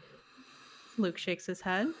 Luke shakes his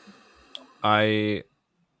head. I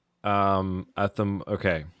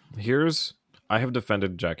okay. I have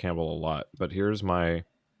defended Jack Campbell a lot, but here's my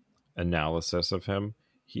analysis of him.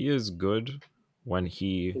 he is good when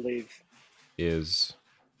he Believe. is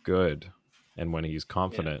good and when he's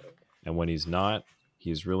confident, and when he's not,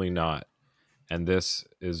 he's really not. And this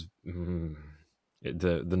is the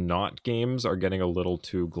not games are getting a little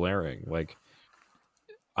too glaring. Like,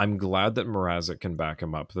 I'm glad that Mrazek can back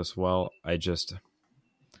him up this well.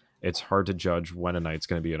 It's hard to judge when a night's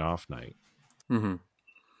going to be an off night. Mm-hmm.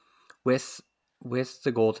 With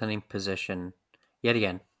the goaltending position, yet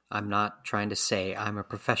again, I'm not trying to say I'm a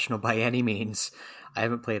professional by any means. I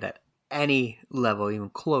haven't played at any level even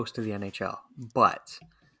close to the NHL, but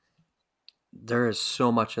there is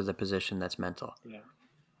so much of the position that's mental. Yeah.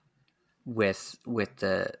 With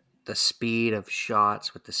the speed of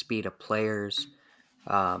shots, with the speed of players,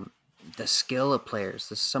 the skill of players.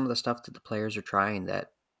 This is some of the stuff that the players are trying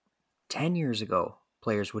that 10 years ago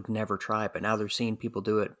players would never try, but now they're seeing people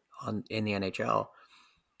do it in the NHL.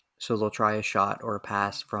 So they'll try a shot or a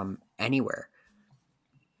pass from anywhere.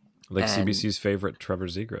 Like CBC's favorite, Trevor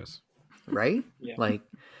Zegras. Right? Yeah. Like,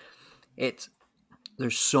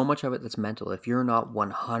 there's so much of it that's mental. If you're not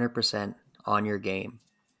 100% on your game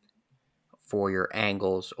for your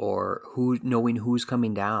angles or knowing who's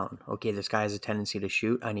coming down, okay, this guy has a tendency to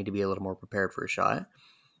shoot, I need to be a little more prepared for a shot.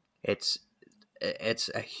 It's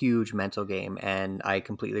a huge mental game, and I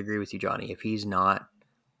completely agree with you, Johnny. If he's not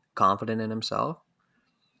confident in himself,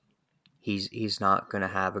 he's not going to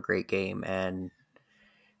have a great game. And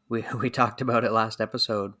we talked about it last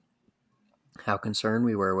episode, how concerned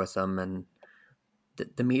we were with him, and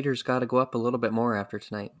the meter's got to go up a little bit more after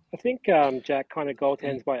tonight. I think Jack kind of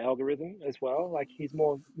goaltends by algorithm as well. Like, he's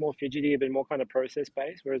more fidgety, but more kind of process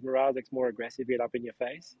based, whereas Mrazek's more aggressive, get up in your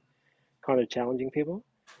face, kind of challenging people.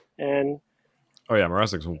 And oh yeah,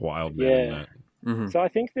 Mrazek's wild man in that. Mm-hmm. so I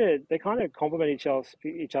think that they kind of complement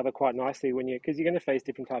each other quite nicely because you're going to face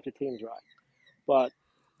different types of teams, right? But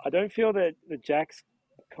I don't feel that Jack's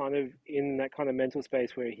kind of in that kind of mental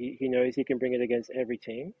space where he knows he can bring it against every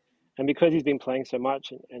team. And because he's been playing so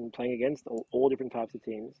much and playing against all different types of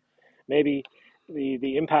teams, maybe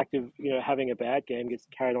the impact of having a bad game gets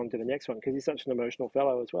carried on to the next one because he's such an emotional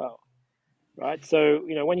fellow as well, right? So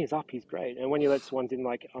when he's up, he's great, and when he lets ones in,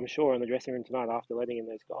 like I'm sure in the dressing room tonight after letting in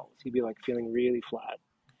those goals, he'd be like feeling really flat.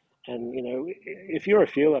 And if you're a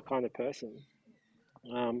feeler kind of person,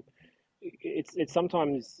 it's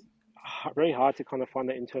sometimes very hard to kind of find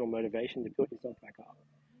that internal motivation to build yourself back up.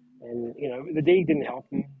 And, the D didn't help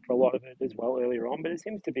him for a lot of it as well earlier on, but it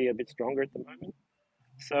seems to be a bit stronger at the moment.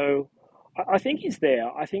 So I think he's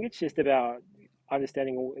there. I think it's just about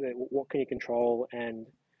understanding what can he control and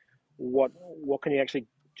what can he actually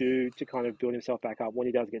do to kind of build himself back up when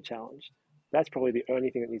he does get challenged. That's probably the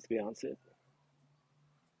only thing that needs to be answered.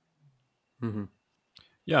 Mm-hmm.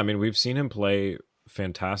 Yeah, I mean, we've seen him play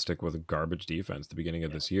fantastic with a garbage defense at the beginning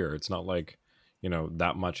of this year. It's not like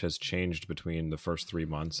that much has changed between the first 3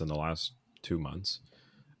 months and the last 2 months.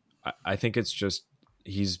 I think it's just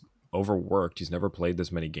he's overworked. He's never played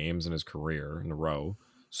this many games in his career in a row.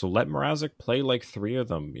 So let Mrazek play like 3 of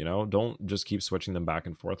them. Don't just keep switching them back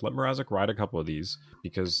and forth. Let Mrazek ride a couple of these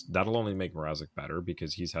because that'll only make Mrazek better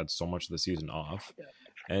because he's had so much of the season off.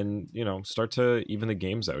 And start to even the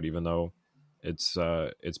games out, even though it's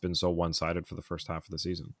been so one-sided for the first half of the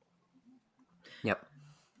season. Yep.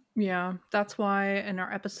 Yeah, that's why in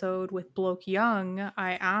our episode with Bloke Young,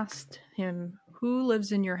 I asked him, who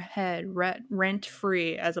lives in your head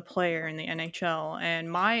rent-free as a player in the NHL?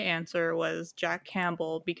 And my answer was Jack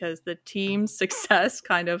Campbell, because the team's success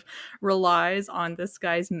kind of relies on this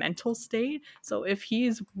guy's mental state. So if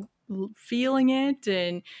he's feeling it,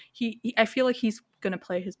 and I feel like he's going to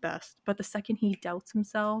play his best. But the second he doubts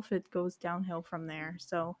himself, it goes downhill from there.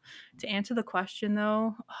 So to answer the question,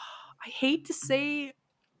 though, I hate to say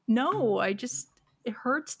no. It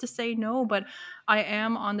hurts to say no, but I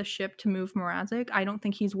am on the ship to move Mrazek. I don't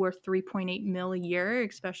think he's worth $3.8 million a year,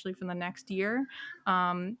 especially for the next year.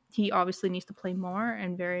 He obviously needs to play more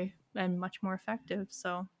and much more effective.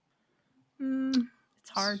 So it's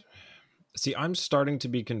hard. See, I'm starting to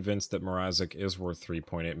be convinced that Mrazek is worth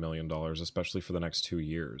 $3.8 million, especially for the next 2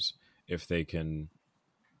 years, if they can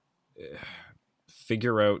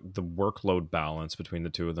figure out the workload balance between the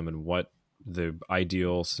two of them and what the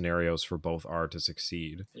ideal scenarios for both are to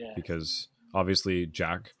succeed. Yeah. Because obviously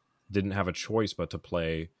Jack didn't have a choice but to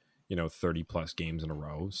play 30 plus games in a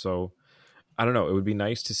row. So I don't know, it would be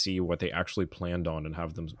nice to see what they actually planned on and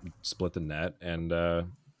have them split the net and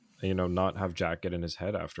not have Jack get in his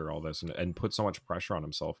head after all this and put so much pressure on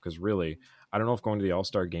himself. Because really, I don't know if going to the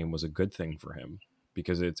All-Star game was a good thing for him,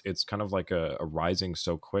 because it's kind of like a rising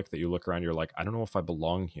so quick that you look around, you're like, I don't know if I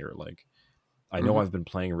belong here. Like, I know I've been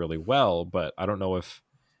playing really well, but I don't know if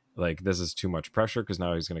like this is too much pressure because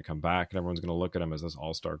now he's going to come back and everyone's going to look at him as this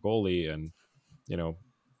all-star goalie. And you know,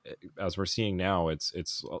 as we're seeing now,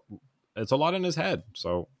 it's a lot in his head.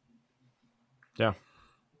 So yeah.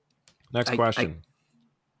 Next question.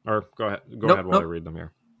 Or go ahead while I read them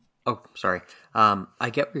here. Oh, sorry. I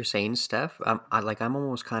get what you're saying, Steph. I'm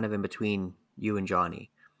almost kind of in between you and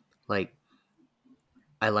Johnny. Like,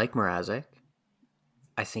 I like Mrazek.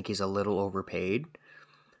 I think he's a little overpaid.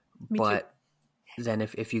 Me but then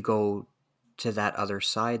if you go to that other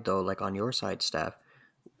side, though, like on your side, Steph,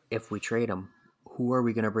 if we trade him, who are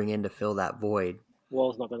we going to bring in to fill that void?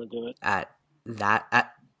 Wall's not going to do it at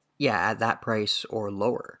that price or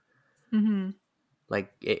lower. Mm-hmm.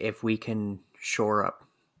 Like, if we can shore up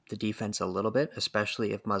the defense a little bit,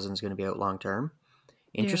 especially if Muzzin's going to be out long term.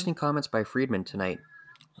 Interesting comments by Friedman tonight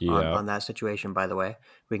on that situation, by the way.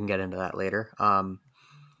 We can get into that later.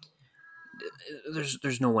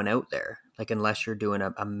 There's no one out there. Like, unless you're doing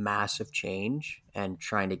a massive change and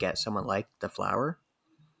trying to get someone like the Flower,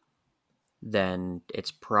 then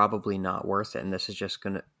it's probably not worth it. And this is just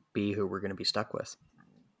going to be who we're going to be stuck with.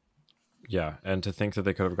 Yeah, and to think that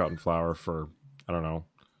they could have gotten Flower for, I don't know,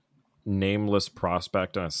 nameless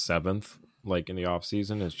prospect and a 7th, like in the off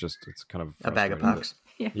season, is just, it's kind of a bag of pucks.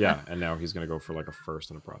 Yeah, and now he's going to go for like a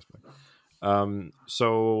 1st and a prospect.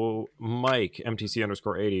 So Mike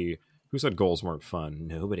MTC_80, who said goals weren't fun?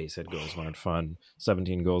 Nobody said goals weren't fun.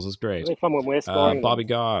 17 goals is great. It's fun when we're scoring. Bobby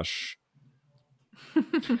Gosh,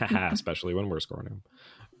 especially when we're scoring them.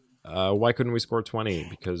 Why couldn't we score 20?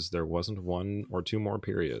 Because there wasn't 1 or 2 more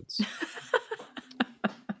periods.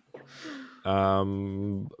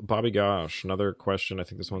 Bobby Gosh, another question. I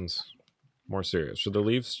think this one's more serious. Should the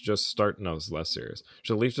Leafs just start? No, it's less serious.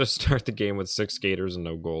 Should the Leafs just start the game with 6 skaters and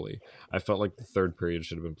no goalie? I felt like the 3rd period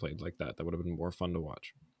should have been played like that. That would have been more fun to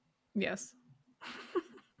watch. Yes.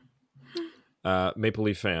 Maple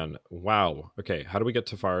Leaf fan. Wow. Okay, how do we get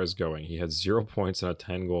Tavares going? He had 0 points in a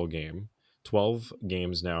 10-goal game. 12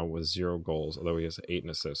 games now with 0 goals, although he has 8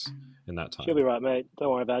 assists in that time. He'll be right, mate. Don't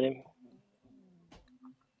worry about him.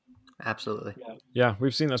 Absolutely. Yeah,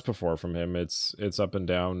 we've seen this before from him. It's up and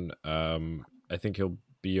down. I think he'll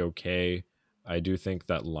be okay. I do think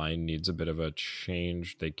that line needs a bit of a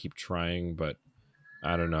change. They keep trying, but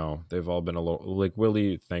I don't know. They've all been a little, like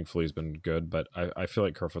Willie, thankfully, has been good, but I feel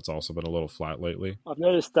like Kerfoot's also been a little flat lately. I've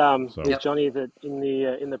noticed with Johnny that in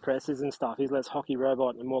the presses and stuff, he's less hockey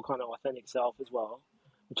robot and more kind of authentic self as well,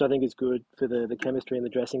 which I think is good for the chemistry in the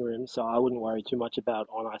dressing room. So I wouldn't worry too much about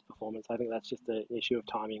on-ice performance. I think that's just an issue of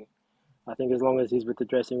timing. I think as long as he's with the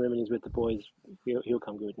dressing room and he's with the boys, he'll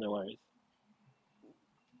come good. No worries.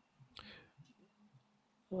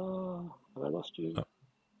 Oh, have I lost you?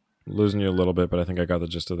 Losing you a little bit, but I think I got the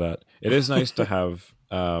gist of that. It is nice to have,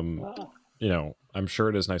 you know, I'm sure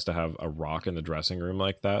it is nice to have a rock in the dressing room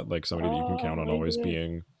like that, like somebody that you can count on always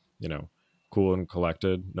being, you know, cool and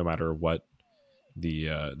collected, no matter what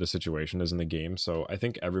the situation is in the game. So I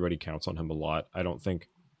think everybody counts on him a lot. I don't think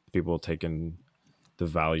people have taken the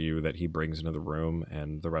value that he brings into the room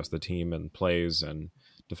and the rest of the team and plays and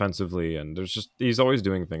defensively, and there's just, he's always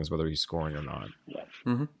doing things whether he's scoring or not. Yeah.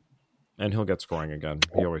 Mm-hmm. And he'll get scoring again.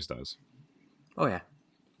 He always does. Oh yeah,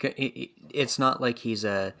 it's not like he's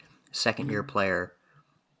a second-year player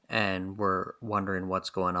and we're wondering what's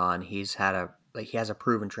going on. He has a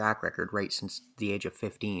proven track record right since the age of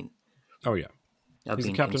 15. Oh yeah, he's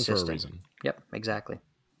the captain consistent. for a reason. Yep, exactly.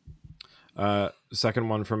 Second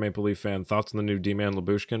one from Maple Leaf fan. Thoughts on the new D-man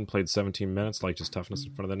Lyubushkin? Played 17 minutes, liked his toughness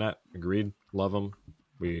in front of the net. Agreed. Love him.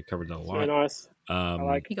 We covered that a lot. Very nice.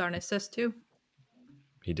 He got an assist too.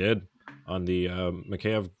 He did on the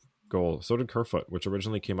Mikheyev goal. So did Kerfoot, which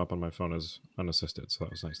originally came up on my phone as unassisted. So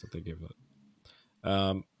that was nice that they gave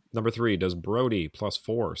that. Number 3, does Brody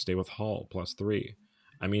 +4 stay with Hall +3?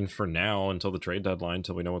 I mean, for now, until the trade deadline,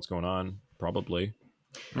 until we know what's going on, probably.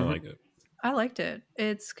 I like it. I liked it.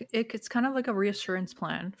 It's kind of like a reassurance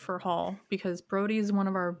plan for Hall because Brody is one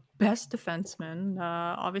of our best defensemen.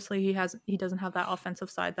 Obviously, he doesn't have that offensive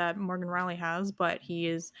side that Morgan Rielly has, but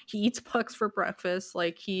he eats pucks for breakfast.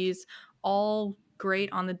 Like, he's all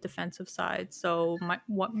great on the defensive side. So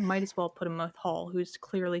might as well put him with Hall, who's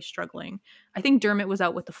clearly struggling. I think Dermott was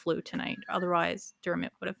out with the flu tonight. Otherwise,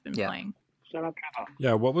 Dermott would have been playing. Shut up.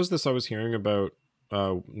 Yeah, what was this I was hearing about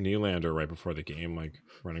Nylander right before the game, like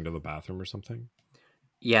running to the bathroom or something?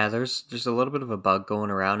 Yeah, there's a little bit of a bug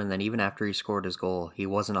going around, and then even after he scored his goal, he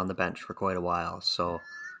wasn't on the bench for quite a while. So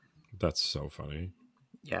that's so funny.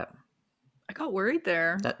 Yeah, I got worried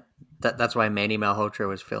there. That's why Manny Malhotra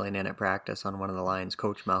was filling in at practice on one of the lines.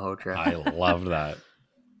 Coach Malhotra. I loved that.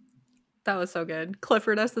 That was so good.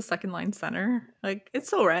 Clifford as the second line center. Like, it's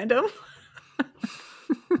so random.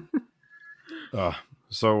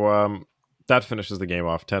 So that finishes the game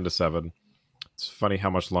off 10-7. It's funny how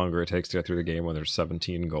much longer it takes to get through the game when there's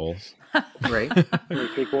 17 goals. Right. Only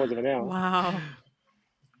 3/4 of an hour. Wow.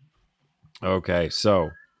 Okay, so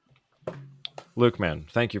Luke, man,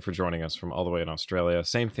 thank you for joining us from all the way in Australia.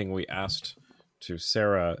 Same thing we asked to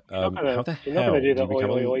Sarah. How the You're not hell going to do the did you become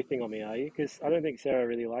oi a... oi thing on me, are you? Because I don't think Sarah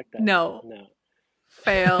really liked that. No. No.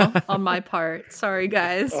 Fail on my part. Sorry,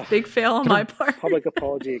 guys. Oh, Big fail on my part. Public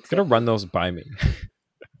apology. Gonna Accepted. run those by me.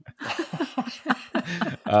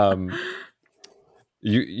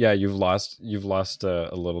 You've lost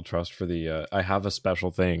a little trust for the. I have a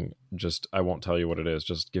special thing. Just I won't tell you what it is.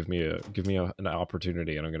 Just give me an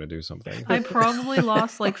opportunity, and I'm gonna do something. I probably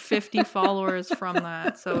lost like 50 followers from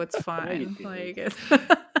that, so it's fine. didn't. Like it's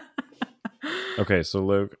Okay, so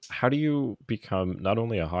Luke, how do you become not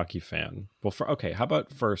only a hockey fan? Well, how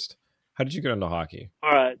about first? How did you get into hockey?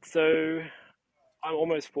 All right. So I'm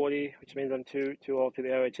almost 40, which means I'm too old for the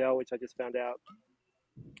OHL, which I just found out.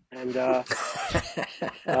 And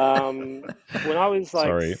when I was like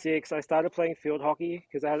Sorry. 6, I started playing field hockey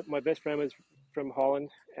because my best friend was from Holland,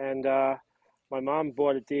 and my mom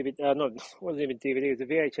bought a DVD. No, it wasn't even DVD. It was a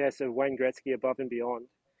VHS of Wayne Gretzky Above and Beyond,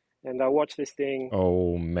 and I watched this thing.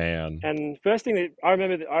 Oh man! And first thing that I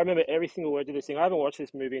remember every single word to this thing. I haven't watched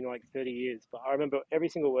this movie in like 30 years, but I remember every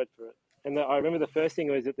single word for it. And I remember the first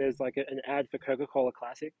thing was that there's like an ad for Coca-Cola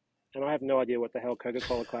Classic, and I have no idea what the hell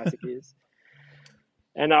Coca-Cola Classic is.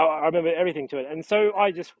 And I remember everything to it. And so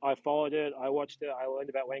I followed it. I watched it. I learned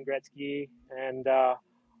about Wayne Gretzky. And I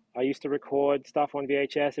used to record stuff on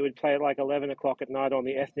VHS. It would play at like 11 o'clock at night on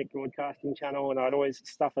the ethnic broadcasting channel. And I'd always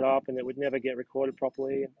stuff it up and it would never get recorded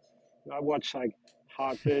properly. And I watched like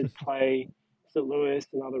Hartford play St. Louis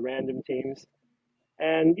and other random teams.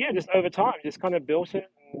 And yeah, just over time, just kind of built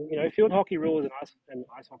it. And, field hockey rules and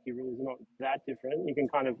ice hockey rules are not that different. You can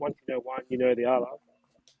kind of, once you know one, you know the other.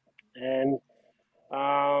 And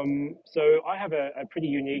so I have a pretty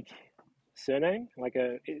unique surname, like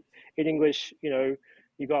in English,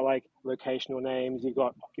 you've got like locational names, you've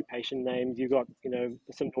got occupation names, you've got,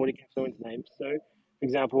 some Nordic influence names. So, for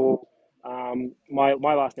example, my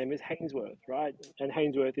last name is Hainsworth, right? And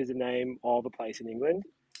Hainsworth is the name of a place in England,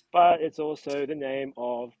 but it's also the name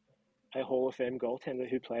of a Hall of Fame goaltender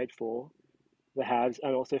who played for the Habs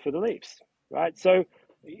and also for the Leafs, right? So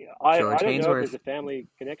I don't know if there's a family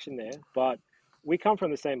connection there, but we come from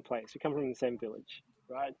the same place. We come from the same village,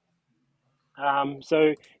 right?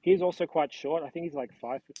 So he's also quite short. I think he's like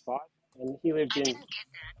 5'5", and he lived in.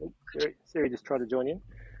 Siri just tried to join in,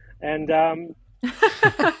 and and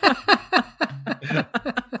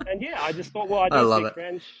yeah, I just thought, well, I don't speak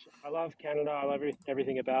French. I love Canada. I love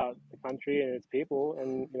everything about the country and its people,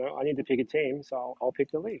 and I need to pick a team, so I'll pick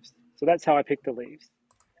the Leafs. So that's how I picked the Leafs,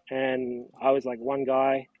 and I was like one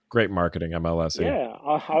guy. Great marketing, MLS. Yeah,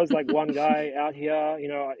 I was like one guy out here.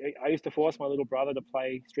 I used to force my little brother to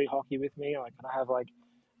play street hockey with me. Like I'd have like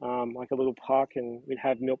a little puck, and we'd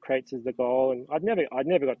have milk crates as the goal. And I'd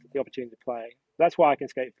never got the opportunity to play. That's why I can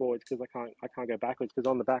skate forwards, because I can't go backwards, because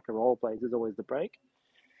on the back of rollerblades there's always the brake.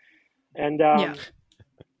 And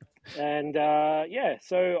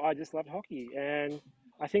so I just loved hockey, and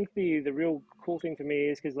I think the real cool thing for me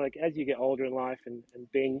is because like as you get older in life and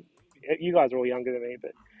being, you guys are all younger than me,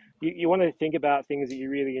 but you want to think about things that you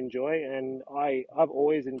really enjoy, and I've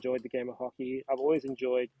always enjoyed the game of hockey. I've always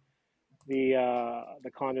enjoyed the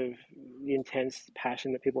kind of the intense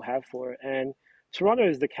passion that people have for it. And Toronto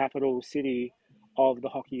is the capital city of the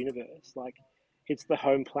hockey universe. Like it's the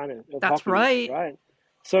home planet of That's hockey, right. right?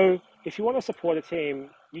 So if you want to support a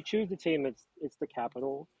team, you choose the team it's the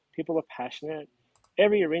capital. People are passionate.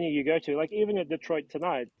 Every arena you go to, like even at Detroit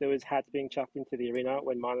tonight, there was hats being chucked into the arena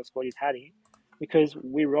when Marner scored his hattie, because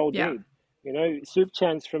we roll deep. Soup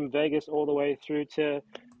chants from Vegas all the way through to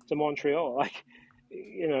Montreal. Like,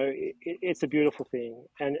 it's a beautiful thing.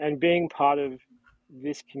 And being part of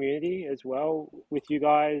this community as well with you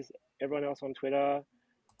guys, everyone else on Twitter,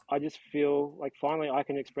 I just feel like finally I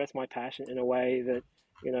can express my passion in a way that,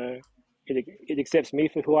 it accepts me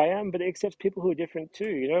for who I am, but it accepts people who are different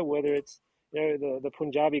too, whether it's, the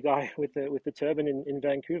Punjabi guy with the turban in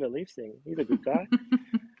Vancouver, Leafs thing. He's a good guy.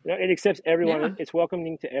 It accepts everyone. Yeah. It's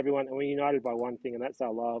welcoming to everyone, and we're united by one thing, and that's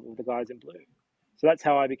our love of the guys in blue. So that's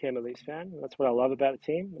how I became a Leafs fan. That's what I love about the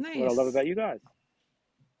team. That's what I love about you guys.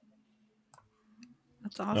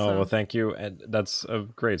 That's awesome. Oh, well, thank you. And that's a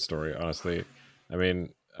great story, honestly. I mean,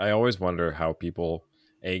 I always wonder how people,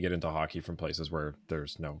 A, get into hockey from places where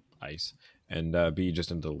there's no ice, and B,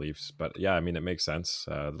 just into the Leafs. But yeah, I mean, it makes sense.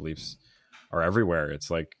 The Leafs are everywhere. It's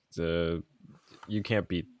like you can't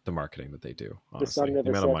beat the marketing that they do. The sun Honestly,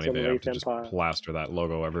 the never amount of sets money on they the have Leaf to just Empire. plaster that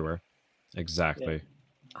logo everywhere. Exactly.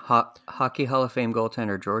 Hockey Hall of Fame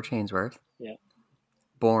goaltender George Hainsworth, Yeah.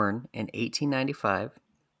 born in 1895,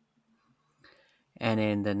 and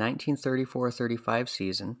in the 1934-35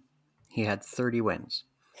 season, he had 30 wins.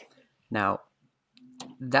 Now,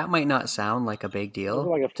 that might not sound like a big Wasn't deal it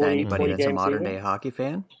like a to 40 anybody that's a game modern season? day hockey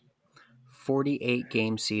fan. 48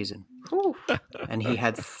 game season, Whew. and he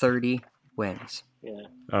had 30 wins. Yeah.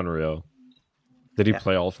 Unreal. Did he Yeah.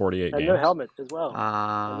 play all 48 And games? no helmet as well.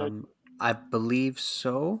 I believe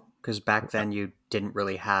so, because back then you didn't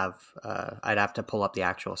really have. I'd have to pull up the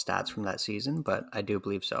actual stats from that season, but I do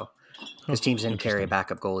believe so. Because teams didn't carry a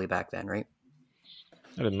backup goalie back then, right?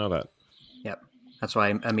 I didn't know that. Yep. That's why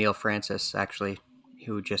Emile Francis, actually,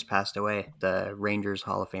 who just passed away, the Rangers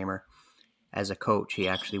Hall of Famer, as a coach, he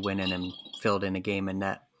actually went in and filled in a game in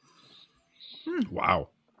net. Wow.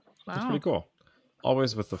 That's Wow. pretty cool.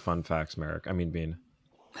 Always with the fun facts, Merrick. I mean, Bean.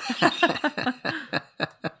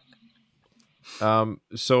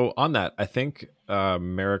 So on that, I think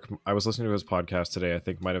Merrick, I was listening to his podcast today. I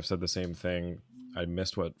think might have said the same thing. I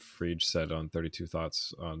missed what Friedge said on 32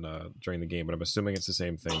 Thoughts on during the game, but I'm assuming it's the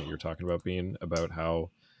same thing that you're talking about, Bean, about how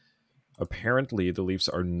apparently the Leafs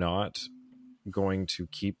are not going to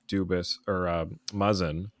keep Dubas or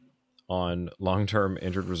Muzzin on long-term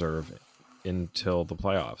injured reserve until the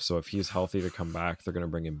playoffs. So if he's healthy to come back, they're going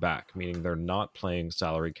to bring him back, meaning they're not playing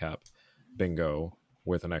salary cap bingo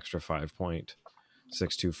with an extra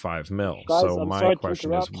 5.625 mil. Guys, So I'm my sorry to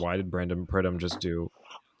question is, interrupt. why did Brandon Pridham just do?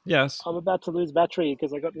 Yes. I'm about to lose battery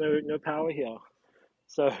because I got no power here.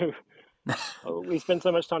 So we spent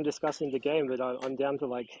so much time discussing the game that I'm down to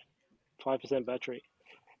like 5% battery.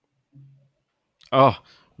 Oh,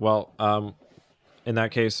 well, in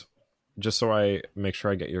that case, just so I make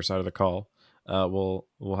sure I get your side of the call, we'll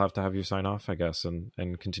have to have you sign off, I guess, and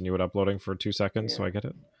continue it uploading for 2 seconds so I get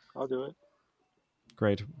it. I'll do it.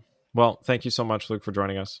 Great. Well, thank you so much, Luke, for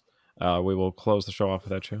joining us. We will close the show off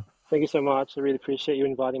without you. Thank you so much. I really appreciate you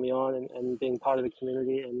inviting me on and being part of the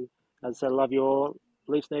community. And as I said, love you all.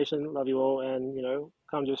 Leafs Nation, love you all. And,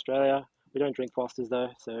 come to Australia. We don't drink Fosters, though,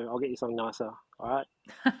 so I'll get you something nicer. All right?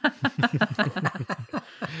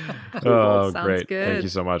 Oh, Sounds great. good. Thank you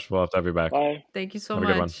so much. We'll have to have you back. Bye. Thank you so Have a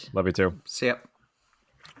good one. much. Love you too. See ya.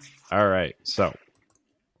 All right. So,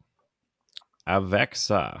 avec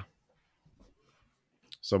ça.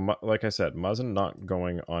 So, like I said, Muzzin not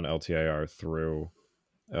going on LTIR through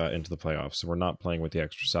into the playoffs. So, we're not playing with the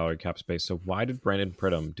extra salary cap space. So, why did Brandon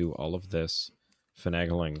Pridham do all of this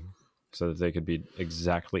finagling so that they could be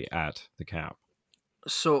exactly at the cap?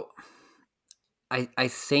 So, I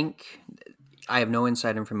think I have no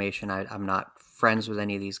inside information. I'm not friends with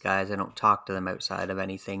any of these guys. I don't talk to them outside of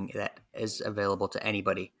anything that is available to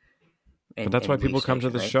anybody. But that's why people Leafs come to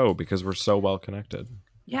Nation, the right? show, because we're so well connected.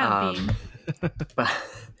 Yeah, Bean. But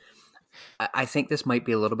I think this might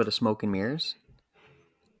be a little bit of smoke and mirrors.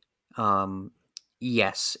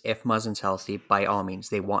 Yes, if Muzzin's healthy, by all means,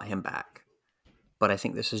 they want him back. But I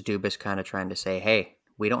think this is Dubas kind of trying to say, hey,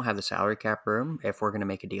 we don't have the salary cap room. If we're going to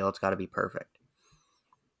make a deal, it's got to be perfect.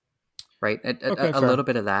 Right? A fair. little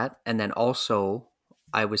bit of that. And then also,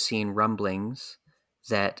 I was seeing rumblings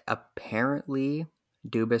that apparently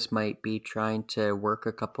Dubas might be trying to work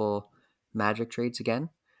a couple Magic trades again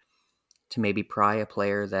to maybe pry a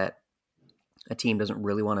player that a team doesn't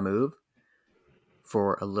really want to move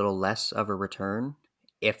for a little less of a return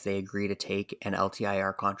if they agree to take an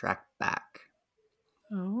LTIR contract back.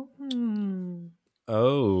 Oh.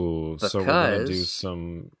 Oh, so we're going to do Because-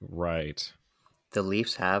 some... Right. The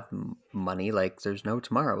Leafs have money like there's no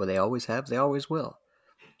tomorrow. They always have. They always will.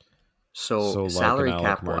 So like salary an Alec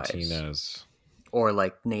cap wise, Martinez. or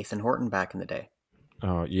like Nathan Horton back in the day.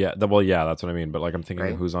 Oh, yeah. Well, yeah, that's what I mean. But like, I'm thinking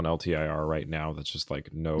Right? of who's on LTIR right now that's just like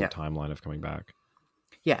no Yeah. timeline of coming back.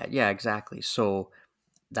 Yeah, exactly. So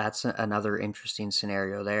that's another interesting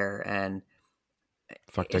scenario there. And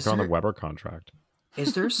Fuck, Is take on the there- Weber contract.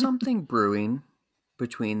 is there something brewing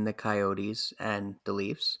between the Coyotes and the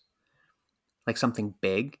Leafs? Like something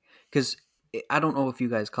big? Because I don't know if you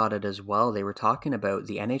guys caught it as well. They were talking about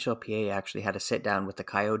the NHLPA actually had a sit down with the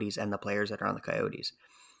Coyotes and the players that are on the Coyotes.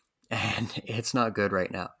 And it's not good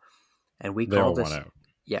right now. And we They all called want this. out.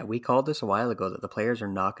 Yeah, we called this a while ago that the players are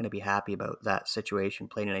not going to be happy about that situation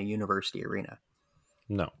playing in a university arena.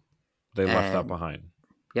 No, they left that And- behind.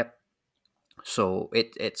 Yep. So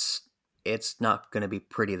it's not going to be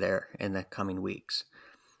pretty there in the coming weeks.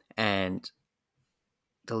 And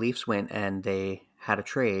the Leafs went and they had a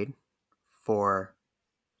trade for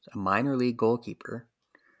a minor league goalkeeper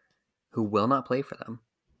who will not play for them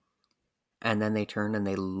and then they turned and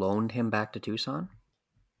they loaned him back to Tucson.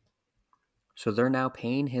 So they're now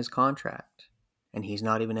paying his contract, and he's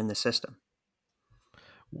not even in the system.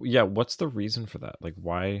 Yeah, what's the reason for that? Like,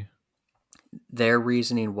 why? Their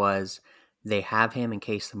reasoning was they have him in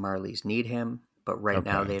case the Marlies need him, but right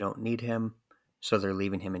now Okay. they don't need him, so they're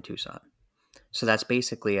leaving him in Tucson. So that's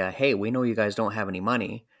basically a, hey, we know you guys don't have any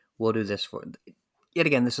money. We'll do this for... Yet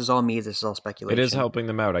again, this is all me. This is all speculation. It is helping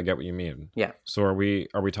them out. I get what you mean. Yeah. So are we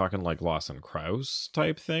talking like Lawson Krause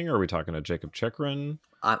type thing? Or are we talking a Jacob Chikrin?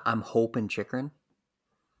 I'm hoping Chikrin.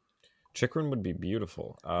 Chikrin would be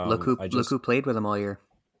beautiful. Look who played with him all year.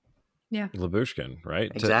 Yeah. Labushkin,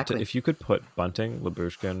 right? Exactly. If you could put Bunting,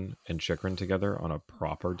 Labushkin, and Chikrin together on a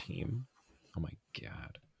proper team, oh my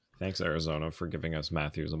God. Thanks, Arizona, for giving us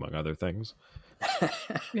Matthews, among other things.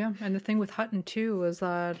 Yeah, and the thing with Hutton too is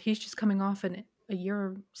that he's just coming off a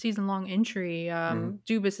year season-long injury.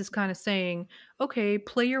 Dubas is kind of saying, okay,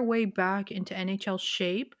 play your way back into NHL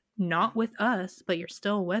shape, not with us, but you're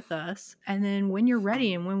still with us. And then when you're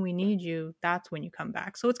ready and when we need you, that's when you come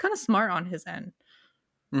back. So it's kind of smart on his end.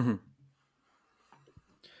 Mm-hmm.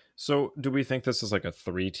 So do we think this is like a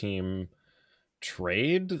 3-team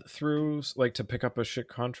trade through, like, to pick up a shit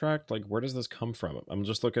contract? Like, where does this come from? I'm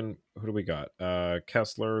just looking, who do we got?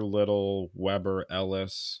 Kessler, Little, Weber,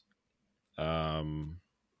 Ellis. I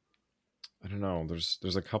don't know.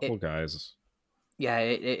 There's a couple guys. Yeah,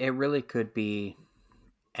 it really could be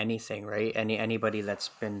anything, right? Anybody that's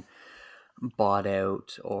been bought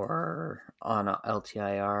out or on a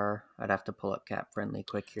LTIR. I'd have to pull up Cap Friendly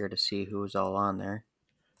quick here to see who's all on there.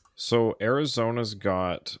 So Arizona's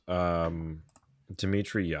got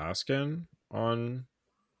Dmitry Yaskin on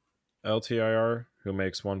LTIR, who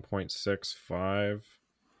makes 1.65.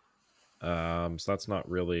 So that's not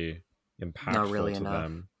really impactful Not really to enough.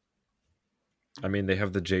 them. I mean, they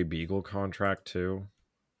have the Jay Beagle contract too.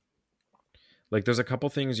 Like, there's a couple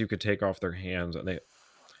things you could take off their hands, and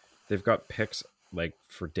they've got picks like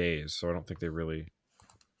for days, so I don't think they really.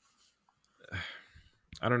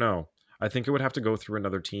 I don't know. I think it would have to go through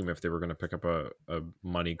another team if they were going to pick up a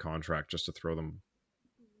money contract just to throw them,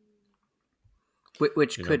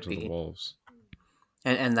 Which could to be the Wolves.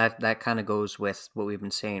 And that kind of goes with what we've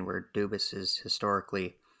been saying, where Dubas has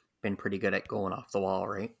historically been pretty good at going off the wall,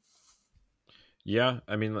 right? Yeah,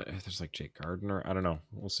 I mean, there's like Jake Gardner. I don't know.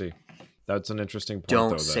 We'll see. That's an interesting point.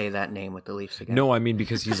 Don't though, say that name with the Leafs again. No, I mean,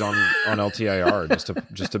 because he's on LTIR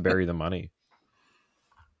just to bury the money.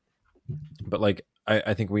 But like,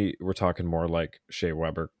 I think we're talking more like Shea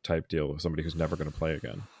Weber type deal with somebody who's never going to play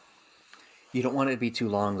again. You don't want it to be too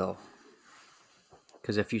long, though.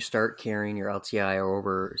 Because if you start carrying your LTIR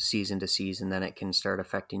over season to season, then it can start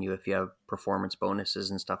affecting you if you have performance bonuses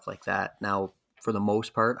and stuff like that. Now, for the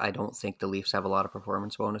most part, I don't think the Leafs have a lot of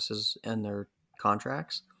performance bonuses in their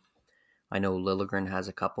contracts. I know Liljegren has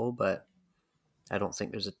a couple, but I don't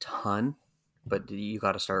think there's a ton. But you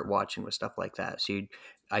got to start watching with stuff like that. So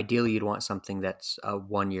ideally, you'd want something that's a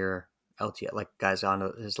 1-year LTIR, like guys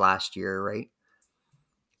on his last year, right?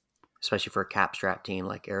 Especially for a cap strat team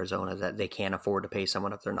like Arizona, that they can't afford to pay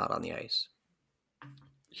someone if they're not on the ice.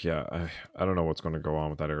 Yeah, I don't know what's going to go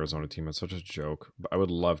on with that Arizona team. It's such a joke. But I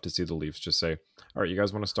would love to see the Leafs just say, all right, you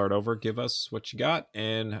guys want to start over? Give us what you got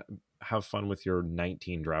and have fun with your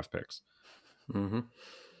 19 draft picks. Mm-hmm.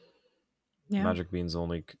 Yeah. Magic Beans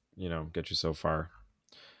only, get you so far.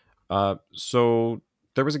 So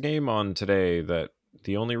there was a game on today that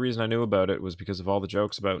the only reason I knew about it was because of all the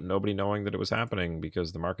jokes about nobody knowing that it was happening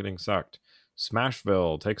because the marketing sucked.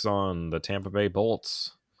 Smashville takes on the Tampa Bay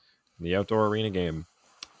Bolts in the outdoor arena game.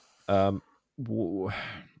 What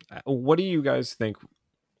do you guys think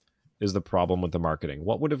is the problem with the marketing?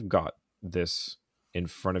 What would have got this in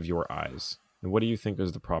front of your eyes? And what do you think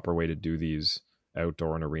is the proper way to do these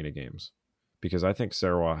outdoor and arena games? Because I think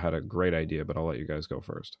Sarah had a great idea, but I'll let you guys go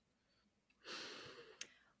first.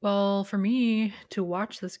 Well, for me to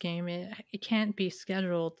watch this game, it can't be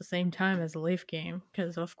scheduled at the same time as the Leaf game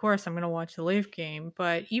because, of course, I'm going to watch the Leaf game.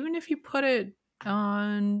 But even if you put it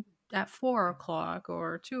on at 4 o'clock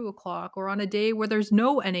or 2 o'clock or on a day where there's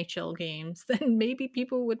no NHL games, then maybe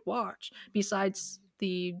people would watch besides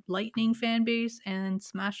the Lightning fan base and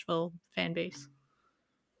Smashville fan base.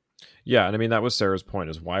 Yeah, and I mean, that was Sarah's point,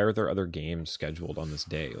 is why are there other games scheduled on this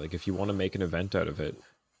day? Like, if you want to make an event out of it,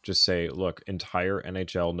 just say, look, entire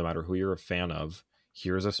NHL, no matter who you're a fan of,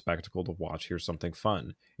 here's a spectacle to watch, here's something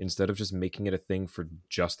fun, instead of just making it a thing for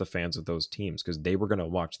just the fans of those teams, because they were going to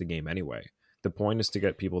watch the game anyway. The point is to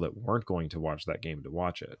get people that weren't going to watch that game to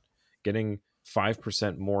watch it. Getting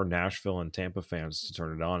 5% more Nashville and Tampa fans to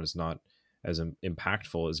turn it on is not as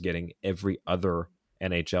impactful as getting every other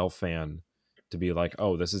NHL fan to be like,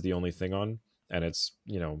 oh, this is the only thing on, and it's,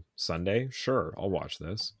 Sunday. Sure, I'll watch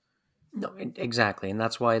this. No, exactly, and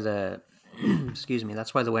that's why the excuse me,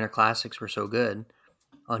 that's why the Winter Classics were so good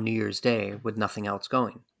on New Year's Day with nothing else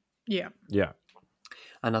going. Yeah. Yeah.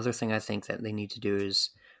 Another thing I think that they need to do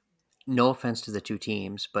is, no offense to the two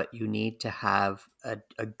teams, but you need to have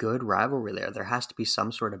a good rivalry there. There has to be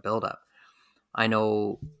some sort of buildup. I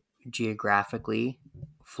know geographically,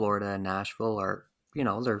 Florida and Nashville are,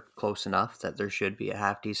 they're close enough that there should be a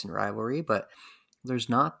half decent rivalry, but there's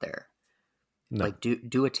not there. No. Like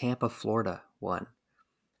do a Tampa, Florida one.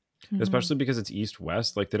 Especially because it's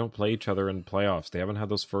East-West. Like, they don't play each other in playoffs. They haven't had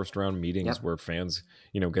those first round meetings where fans,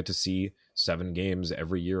 get to see 7 games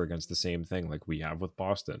every year against the same thing like we have with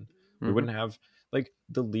Boston. We wouldn't have, like,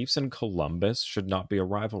 the Leafs and Columbus should not be a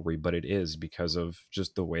rivalry, but it is because of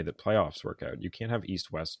just the way that playoffs work out. You can't have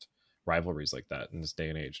East-West rivalries like that in this day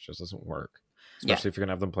and age. It just doesn't work. Especially if you're going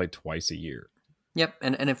to have them play twice a year. Yep,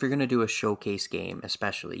 and if you're going to do a showcase game,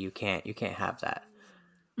 especially, you can't have that.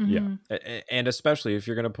 Yeah, and especially if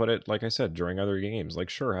you're going to put it, like I said, during other games. Like,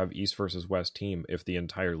 sure, have East versus West team if the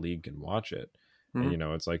entire league can watch it. And,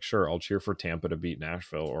 it's like, sure, I'll cheer for Tampa to beat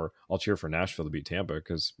Nashville, or I'll cheer for Nashville to beat Tampa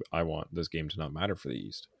because I want this game to not matter for the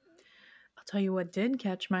East. I'll tell you what did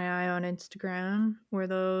catch my eye on Instagram were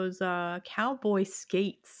those cowboy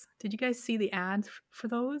skates. Did you guys see the ads for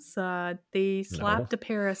those? They slapped a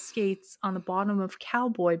pair of skates on the bottom of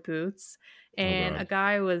cowboy boots, and a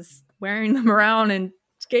guy was wearing them around and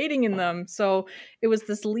skating in them. So it was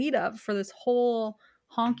this lead up for this whole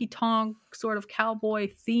honky tonk sort of cowboy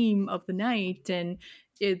theme of the night. And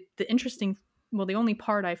the only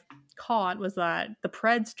part I caught was that the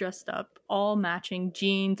Preds dressed up all matching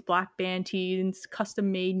jeans, black band tees,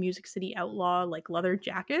 custom made Music City Outlaw like leather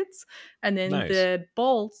jackets, and then the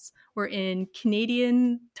Bolts were in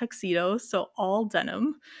Canadian tuxedos, so all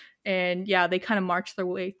denim. And yeah, they kind of marched their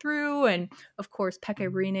way through, and of course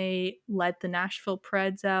Pekka Rinne led the Nashville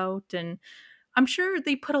Preds out, and I'm sure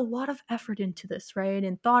they put a lot of effort into this, right,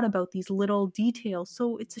 and thought about these little details.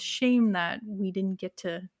 So it's a shame that we didn't get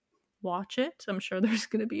to watch it. I'm sure there's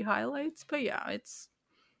going to be highlights, but yeah, it's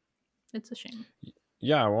a shame.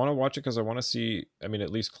 Yeah, I want to watch it because I want to see, at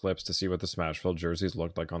least clips to see what the Smashville jerseys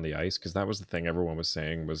looked like on the ice, because that was the thing everyone was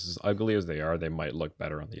saying was, as ugly as they are, they might look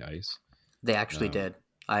better on the ice. They actually did.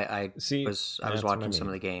 I was watching some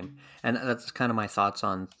of the game, and that's kind of my thoughts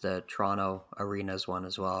on the Toronto Arenas one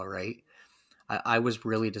as well, right? I was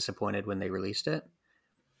really disappointed when they released it,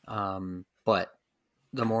 but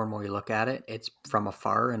the more and more you look at it, it's from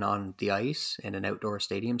afar and on the ice in an outdoor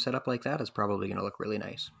stadium setup like that is probably going to look really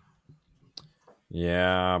nice.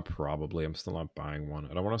 Yeah, probably. I'm still not buying one.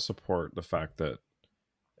 I don't want to support the fact that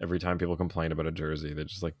every time people complain about a jersey, they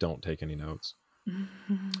just don't take any notes.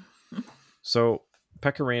 So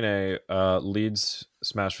Pekka Rinne leads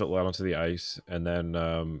Smashville out onto the ice and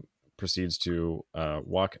then proceeds to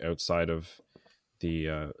walk outside of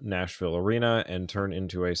the Nashville arena and turn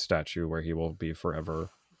into a statue where he will be forever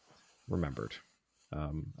remembered.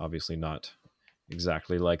 Obviously not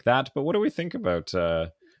exactly like that, but what do we think about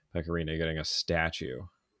Pekka Rinne getting a statue?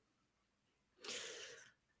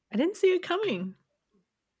 I didn't see it coming.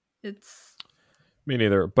 Me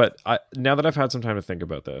neither, but now that I've had some time to think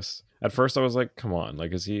about this, at first I was like, come on,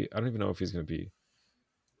 like, is he, I don't even know if he's going to be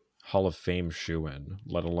Hall of Fame shoo-in,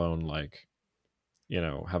 let alone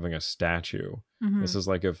having a statue. This is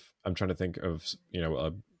like, if I'm trying to think of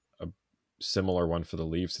a similar one for the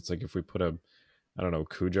Leafs, it's like if we put a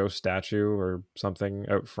Cujo statue or something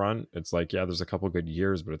out front, it's like, yeah, there's a couple good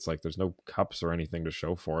years, but it's like there's no cups or anything to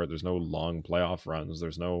show for it. There's no long playoff runs,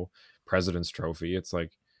 there's no President's Trophy. It's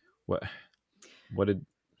like, what did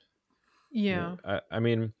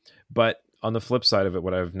but on the flip side of it,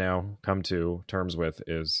 what I've now come to terms with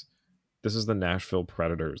is this is the Nashville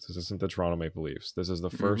Predators. This isn't the Toronto Maple Leafs. This is the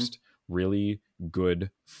first really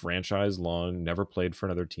good franchise long, never played for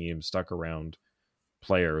another team, stuck around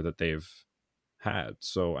player that they've had.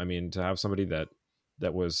 So, to have somebody that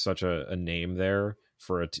was such a name there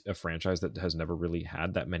for a franchise that has never really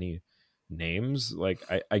had that many names, like,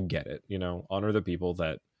 I get it, honor the people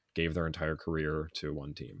that gave their entire career to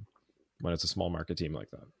one team when it's a small market team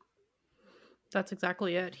like that. That's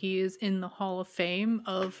exactly it. He is in the Hall of Fame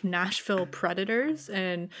of Nashville Predators.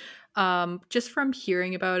 And just from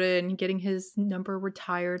hearing about it and getting his number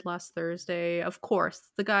retired last Thursday, of course,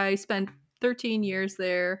 the guy spent 13 years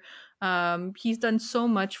there. He's done so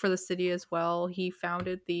much for the city as well. He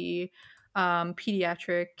founded the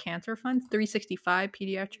pediatric cancer fund, 365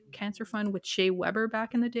 pediatric cancer fund with Shea Weber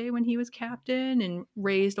back in the day when he was captain, and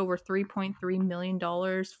raised over $3.3 million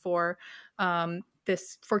for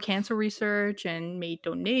this for cancer research and made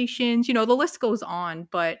donations. The list goes on,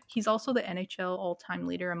 but he's also the NHL all-time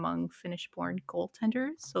leader among Finnish-born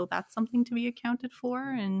goaltenders. So that's something to be accounted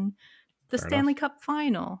for. And the Fair Stanley enough. Cup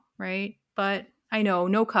final, right? But I know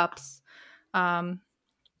no cups,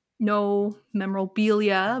 no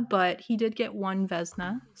memorabilia, but he did get one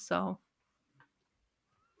Vezina. So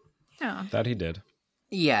yeah. That he did.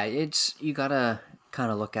 Yeah, you gotta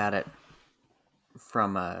kind of look at it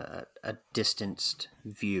from a distanced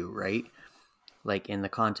view, right? Like in the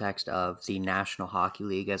context of the National Hockey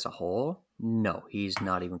League as a whole, no, he's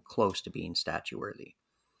not even close to being statue worthy.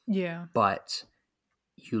 Yeah. But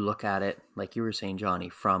you look at it, like you were saying, Johnny,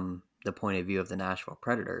 from the point of view of the Nashville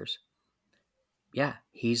Predators. Yeah,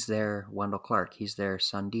 he's their Wendell Clark, he's their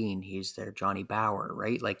Sundin, he's their Johnny Bower,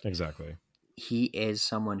 right? Like Exactly. he is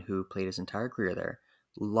someone who played his entire career there,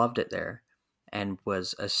 loved it there, and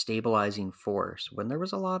was a stabilizing force when there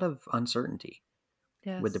was a lot of uncertainty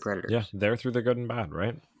with the Yes. Predators. Yeah, they're through the good and bad,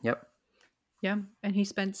 right? Yep. Yeah, and he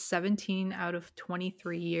spent 17 out of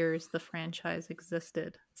 23 years the franchise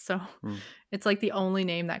existed. So it's like the only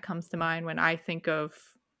name that comes to mind when I think of,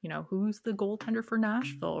 who's the goaltender for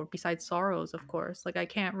Nashville, besides Soros, of course. Like, I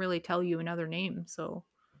can't really tell you another name, so.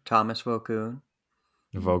 Thomas Vokoun.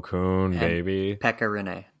 Vokoun, And baby. Pekka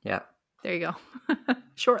Rinne. Yeah. There you go.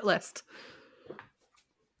 Short list.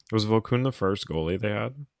 Was Vokoun the first goalie they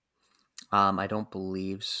had? I don't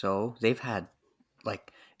believe so. They've had,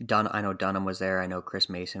 like, I know Dunham was there. I know Chris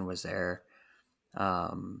Mason was there. Now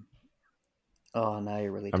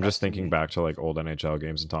you're really I'm just testing thinking me. back to like old NHL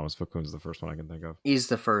games, and Thomas Vokoun's the first one I can think of. He's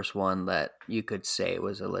the first one that you could say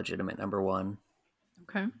was a legitimate number one.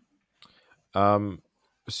 Okay.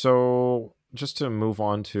 So just to move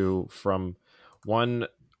on from one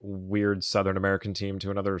weird Southern American team to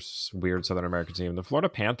another weird Southern American team, the Florida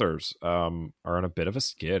Panthers are on a bit of a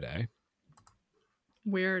skid, eh?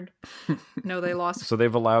 Weird. No, they lost. So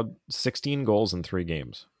they've allowed 16 goals in 3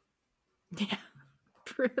 games. Yeah.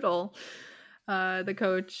 Brutal. The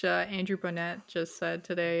coach, Andrew Bonnet, just said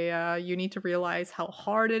today, you need to realize how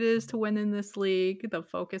hard it is to win in this league. The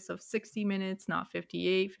focus of 60 minutes, not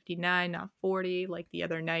 58, 59, not 40, like the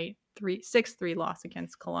other night, 6-3 loss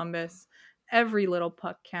against Columbus. Every little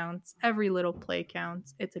puck counts. Every little play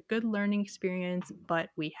counts. It's a good learning experience, but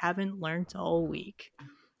we haven't learned all week.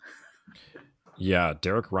 Yeah,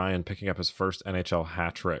 Derek Ryan picking up his first NHL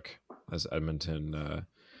hat trick as Edmonton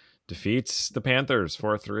defeats the Panthers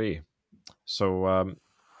 4-3. So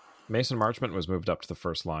Mason Marchment was moved up to the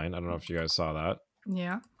first line. I don't know if you guys saw that.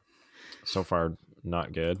 Yeah. So far,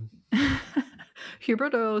 not good.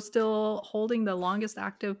 Huberdeau still holding the longest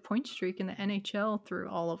active point streak in the NHL through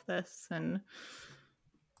all of this. And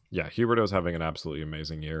yeah, Huberdeau's having an absolutely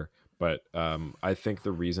amazing year. But I think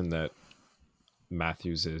the reason that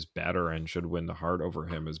Matthews is better and should win the Hart over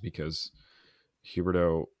him is because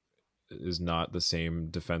Huberdeau is not the same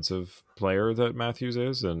defensive player that Matthews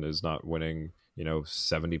is, and is not winning,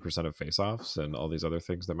 70% of faceoffs and all these other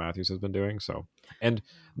things that Matthews has been doing. So, and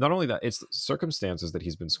not only that, it's circumstances that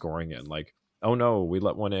he's been scoring in. Like, oh no, we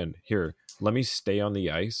let one in. Here, let me stay on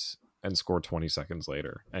the ice and score 20 seconds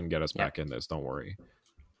later and get us back in this. Don't worry.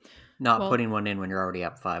 Not putting one in when you're already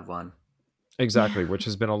up 5-1. Exactly, which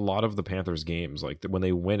has been a lot of the Panthers games. Like when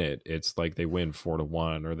they win it, it's like they win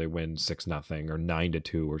 4-1, or they win 6-0, or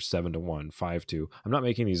 9-2, or 7-1, 5-2. I'm not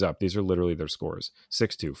making these up. These are literally their scores: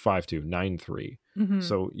 6-2, 5-2, 9-3. mm-hmm.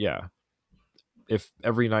 So yeah, if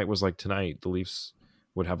every night was like tonight, the Leafs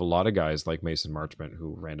would have a lot of guys like Mason Marchment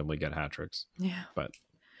who randomly get hat tricks. Yeah, but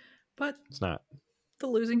it's not. The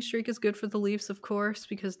losing streak is good for the Leafs, of course,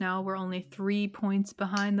 because now we're only 3 points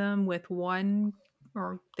behind them with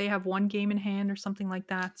they have 1 game in hand or something like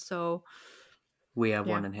that. So we have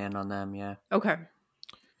 1 in hand on them. Yeah. Okay.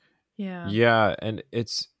 Yeah. Yeah. And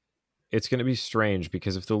it's going to be strange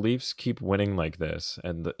because if the Leafs keep winning like this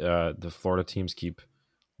and the Florida teams keep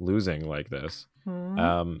losing like this,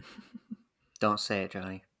 don't say it,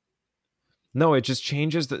 Johnny. No, it just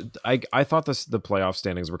changes. I thought the playoff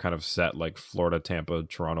standings were kind of set like Florida, Tampa,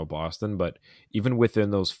 Toronto, Boston, but even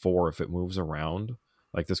within those 4, if it moves around,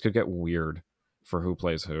 like this could get weird for who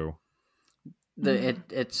plays who.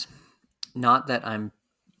 It's not that I'm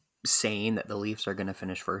saying that the Leafs are going to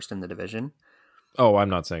finish first in the division. Oh, I'm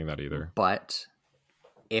not saying that either. But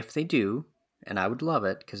if they do, and I would love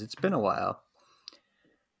it because it's been a while,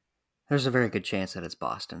 there's a very good chance that it's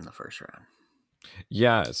Boston in the first round.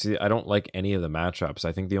 Yeah, see, I don't like any of the matchups.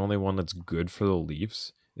 I think the only one that's good for the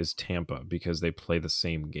Leafs is Tampa because they play the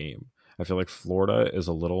same game. I feel like Florida is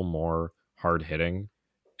a little more hard-hitting,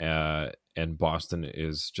 and Boston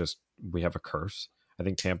is just, we have a curse. I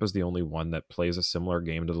think Tampa's the only one that plays a similar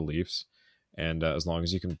game to the Leafs, And as long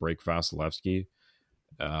as you can break Vasilevsky,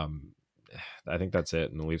 I think that's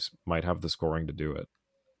it. And the Leafs might have the scoring to do it.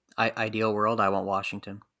 Ideal world, I want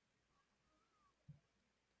Washington.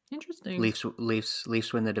 Interesting.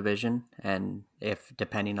 Leafs win the division, and if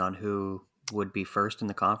depending on who would be first in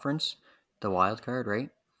the conference, the wild card, right?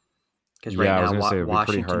 Because right now,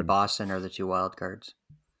 Washington, Boston are the 2 wild cards.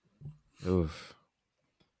 Oof.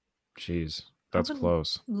 Jeez, that's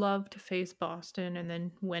close. Love to face Boston and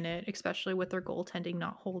then win it, especially with their goaltending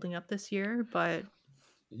not holding up this year. But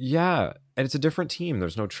yeah, and it's a different team.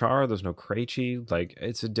 There's no Char, there's no Krejci. Like,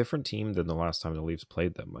 it's a different team than the last time the Leafs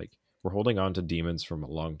played them. Like, we're holding on to demons from a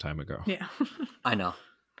long time ago. yeah. I know.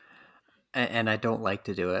 And I don't like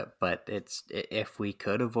to do it, but if we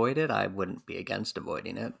could avoid it, I wouldn't be against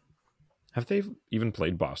avoiding it. Have they even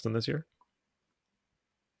played Boston this year?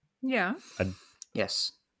 Yeah.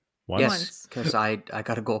 Yes. Once? Yes, because I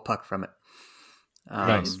got a goal puck from it.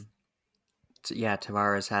 Nice. Yeah,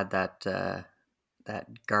 Tavares had that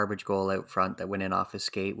garbage goal out front that went in off his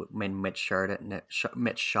skate when Mitch shot it,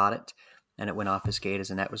 and it went off his skate as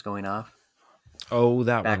the net was going off. Oh,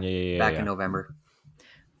 that back, one. Yeah. Back in November.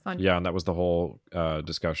 Fun. Yeah, and that was the whole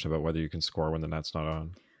discussion about whether you can score when the net's not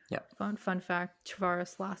on. Yeah. Fun fact,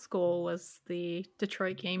 Tavares' last goal was the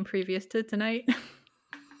Detroit game previous to tonight.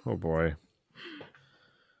 Oh, boy.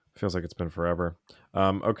 Feels like it's been forever.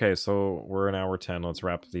 Okay, so we're an hour 10. Let's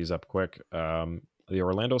wrap these up quick. The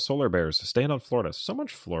Orlando Solar Bears staying on Florida. So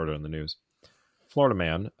much Florida in the news. Florida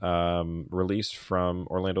man released from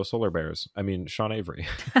Orlando Solar Bears. I mean, Sean Avery.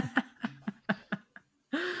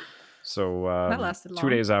 So that lasted long. 2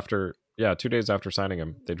 days after signing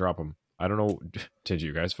him, they drop him. I don't know. Did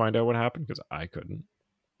you guys find out what happened? Because I couldn't.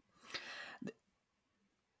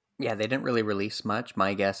 Yeah, they didn't really release much.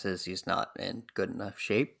 My guess is he's not in good enough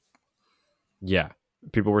shape. Yeah.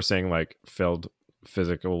 People were saying like failed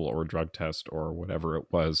physical or drug test or whatever it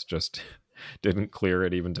was, just didn't clear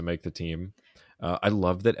it even to make the team. I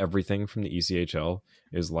love that everything from the ECHL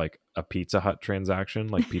is like a Pizza Hut transaction.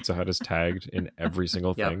 Like Pizza Hut is tagged in every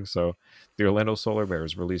single thing. Yep. So the Orlando Solar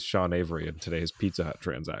Bears released Sean Avery in today's Pizza Hut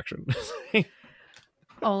transaction.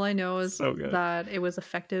 All I know is So good. that it was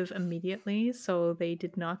effective immediately, so they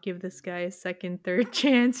did not give this guy a second, third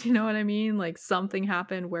chance, you know what I mean? Like something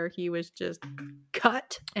happened where he was just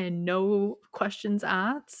cut and no questions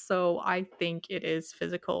asked, so I think it is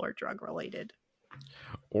physical or drug related.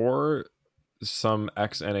 Or some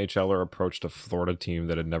ex-NHLer approached a Florida team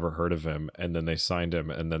that had never heard of him, and then they signed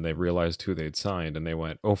him, and then they realized who they'd signed, and they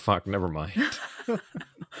went, oh fuck, never mind.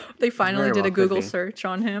 They finally Very did well a could Google be. search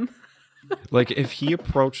on him. Like, if he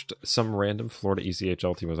approached some random Florida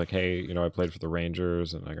ECHL team, was like, hey, you know, I played for the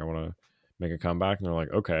Rangers and like I want to make a comeback, and they're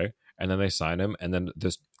like, okay, and then they sign him, and then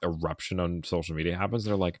this eruption on social media happens,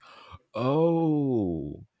 they're like,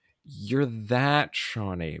 oh, you're that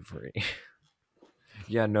Sean Avery.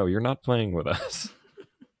 Yeah, no, you're not playing with us.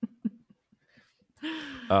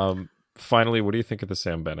 Finally, what do you think of the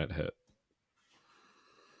Sam Bennett hit?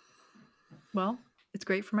 Well, it's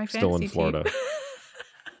great for my fantasy Still in Florida. team.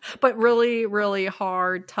 But really, really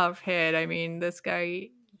hard, tough hit. I mean, this guy,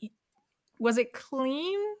 was it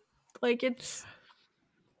clean? Like it's...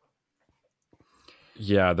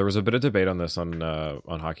 Yeah, there was a bit of debate on this on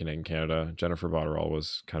Hockey Night in Canada. Jennifer Botterill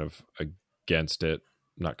was kind of against it.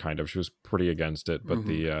 Not kind of, she was pretty against it, but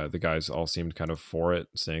the guys all seemed kind of for it,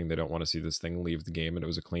 saying they don't want to see this thing leave the game, and it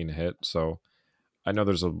was a clean hit. So I know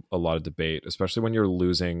there's a lot of debate, especially when you're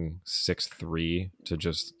losing 6-3 to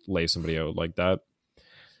just lay somebody out like that.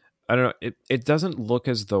 I don't know. It doesn't look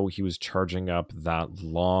as though he was charging up that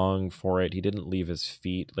long for it. He didn't leave his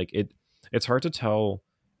feet. Like it's hard to tell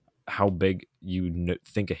how big you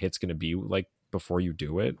think a hit's going to be like before you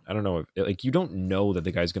do it. I don't know. Like you don't know that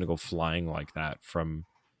the guy's going to go flying like that from.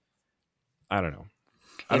 I don't know.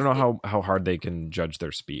 I don't know how hard they can judge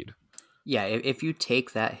their speed. Yeah, if you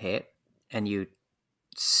take that hit and you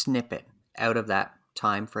snip it out of that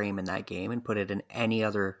time frame in that game and put it in any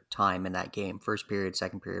other time in that game, first period,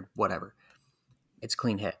 second period, whatever, it's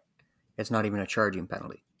clean hit. It's not even a charging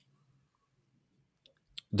penalty.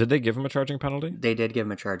 Did they give him a charging penalty? They did give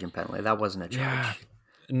him a charging penalty. That wasn't a charge. Yeah.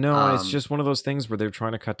 No, it's just one of those things where they're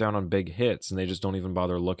trying to cut down on big hits and they just don't even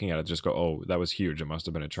bother looking at it. Just go, oh, that was huge. It must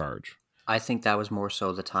have been a charge. I think that was more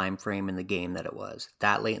so the time frame in the game that it was.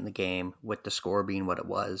 That late in the game, with the score being what it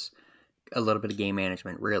was, a little bit of game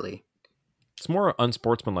management, really. It's more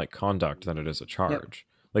unsportsmanlike conduct than it is a charge.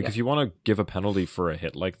 Yep. Like, if you want to give a penalty for a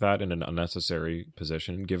hit like that in an unnecessary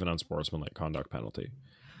position, give an unsportsmanlike conduct penalty.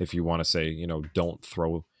 If you want to say, you know, don't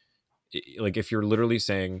throw... Like, if you're literally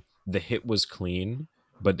saying the hit was clean,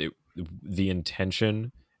 but the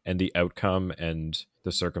intention and the outcome and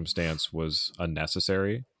the circumstance was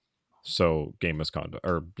unnecessary. So game misconduct,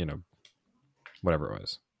 or whatever it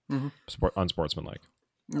was, unsportsmanlike.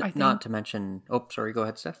 Not to mention. Oh, sorry. Go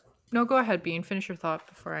ahead, Steph. No, go ahead, Bean. Finish your thought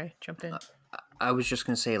before I jump in. I was just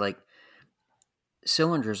gonna say, like,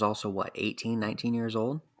 Sillinger's also what, 18, 19 years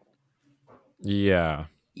old. Yeah.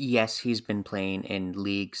 Yes, he's been playing in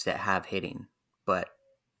leagues that have hitting, but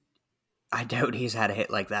I doubt he's had a hit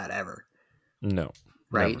like that ever. No.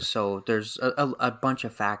 Right? Never. So there's a bunch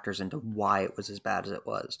of factors into why it was as bad as it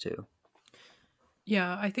was, too.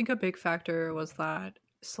 Yeah, I think a big factor was that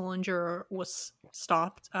Sillinger was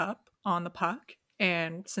stopped up on the puck.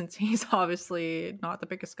 And since he's obviously not the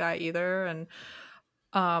biggest guy either, and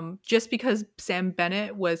just because Sam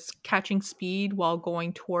Bennett was catching speed while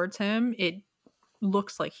going towards him, it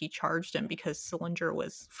looks like he charged him because Sillinger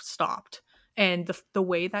was stopped. And the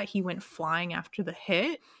way that he went flying after the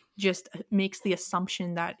hit just makes the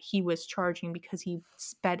assumption that he was charging because he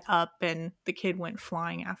sped up and the kid went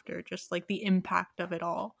flying after, just like the impact of it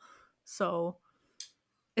all. So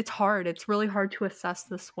it's hard. It's really hard to assess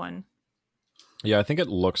this one. Yeah, I think it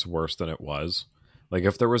looks worse than it was. Like,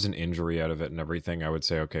 if there was an injury out of it and everything, I would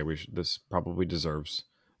say, okay, this probably deserves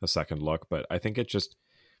a second look. But I think it just,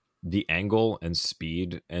 the angle and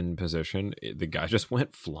speed and position, the guy just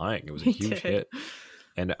went flying. It was a huge hit.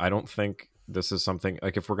 And I don't think this is something,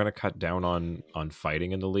 like, if we're going to cut down on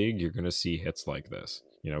fighting in the league, you're going to see hits like this.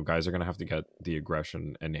 Guys are going to have to get the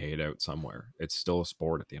aggression and hate out somewhere. It's still a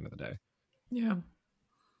sport at the end of the day. Yeah,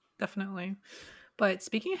 definitely. But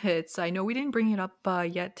speaking of hits, I know we didn't bring it up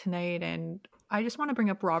yet tonight, and I just want to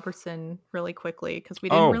bring up Robertson really quickly because we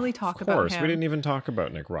didn't really talk about him. Of course, we didn't even talk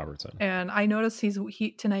about Nick Robertson. And I noticed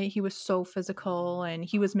tonight he was so physical, and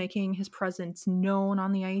he was making his presence known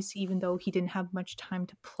on the ice, even though he didn't have much time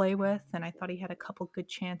to play with. And I thought he had a couple good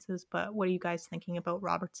chances. But what are you guys thinking about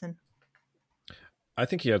Robertson? I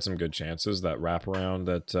think he had some good chances. That wraparound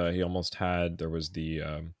that he almost had. There was the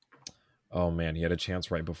oh man, he had a chance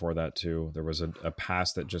right before that too. There was a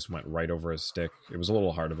pass that just went right over his stick. It was a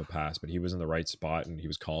little hard of a pass, but he was in the right spot and he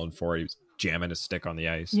was calling for it. He was jamming his stick on the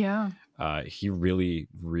ice. Yeah. He really,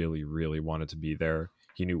 really, really wanted to be there.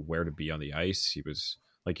 He knew where to be on the ice. He was,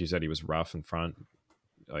 like you said, he was rough in front.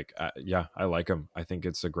 Like, yeah, I like him. I think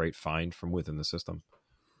it's a great find from within the system.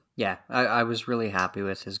 Yeah, I was really happy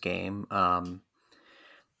with his game.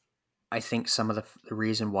 I think some of the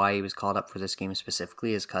reason why he was called up for this game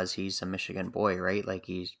specifically is because he's a Michigan boy, right? Like,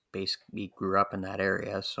 he grew up in that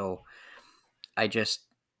area. So I'm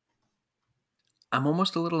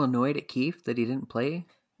almost a little annoyed at Keefe that he didn't play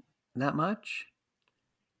that much,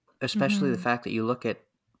 especially the fact that you look at,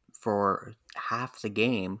 for half the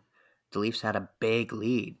game, the Leafs had a big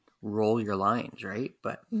lead. Roll your lines, right?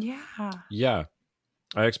 But yeah,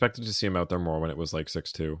 I expected to see him out there more when it was like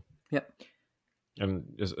 6-2. Yep.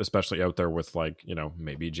 And especially out there with, like,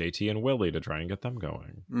 maybe JT and Willie to try and get them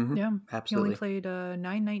going. Mm-hmm. Yeah, absolutely. He only played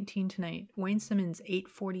 9:19 tonight. Wayne Simmons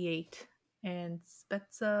 8:48, and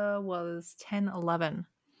Spezza was 10:11.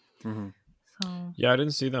 Mm-hmm. So yeah, I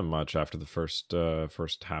didn't see them much after the first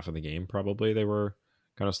half of the game. Probably they were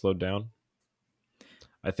kind of slowed down.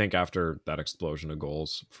 I think after that explosion of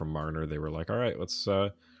goals from Marner, they were like, "All right, let's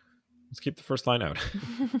keep the first line out."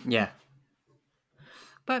 Yeah,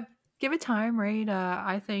 but give it time, right?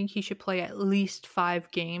 I think he should play at least 5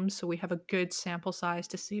 games so we have a good sample size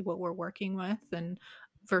to see what we're working with and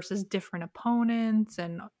versus different opponents.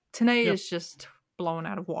 And tonight is just blown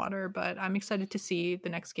out of water, but I'm excited to see the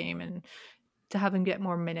next game and to have him get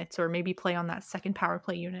more minutes or maybe play on that second power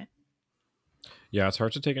play unit. Yeah, it's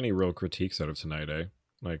hard to take any real critiques out of tonight, eh?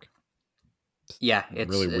 Like, yeah, it's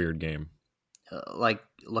a really weird game. Like,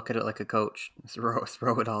 look at it like a coach.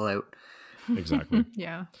 Throw it all out. Exactly.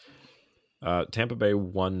 Yeah. Tampa Bay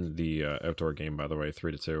won the outdoor game, by the way,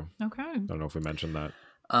 3-2. Okay. I don't know if we mentioned that.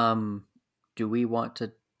 Do we want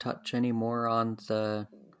to touch any more on the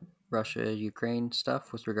Russia-Ukraine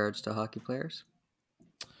stuff with regards to hockey players?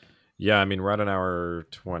 Yeah, I mean, we're at an hour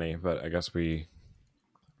 20, but I guess we...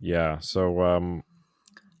 Yeah, so...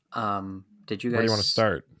 did you guys... Where do you want to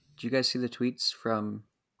start? Did you guys see the tweets from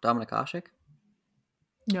Dominik Hasek?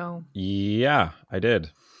 No. Yeah, I did.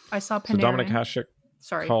 I saw Panarin.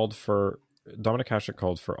 So Dominik Hasek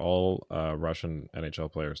called for all Russian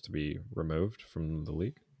NHL players to be removed from the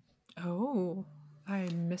league. Oh, I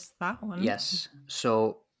missed that one. Yes.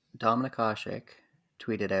 So Dominik Hasek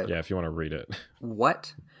tweeted out. Yeah, if you want to read it.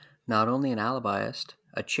 What? Not only an alibiist,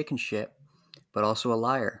 a chicken shit, but also a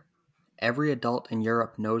liar. Every adult in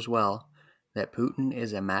Europe knows well that Putin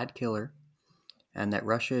is a mad killer and that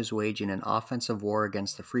Russia is waging an offensive war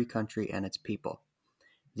against the free country and its people.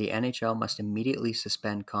 The NHL must immediately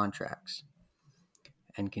suspend contracts.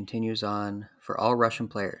 and continues on, for all Russian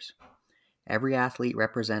players. Every athlete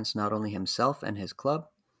represents not only himself and his club,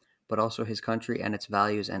 but also his country and its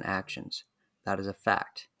values and actions. That is a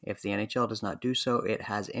fact. If the NHL does not do so, it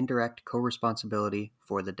has indirect co-responsibility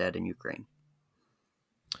for the dead in Ukraine.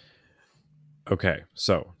 Okay,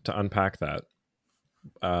 so to unpack that,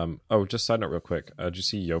 just side note real quick. Did you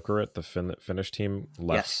see Jokerit, the Finnish team,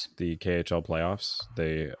 left the KHL playoffs?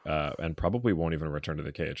 They and probably won't even return to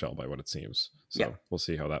the KHL by what it seems. So we'll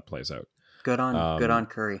see how that plays out. Good on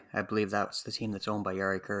Curry. I believe that's the team that's owned by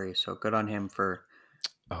Jari Curry. So good on him for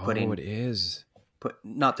putting. It is.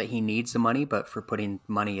 Not that he needs the money, but for putting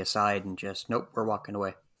money aside and just nope, we're walking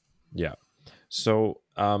away. Yeah. So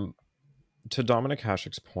to Dominic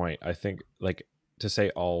Hasek's point, I think like to say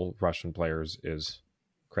all Russian players is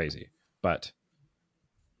crazy, but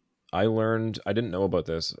I didn't know about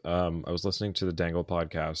this. I was listening to the Dangle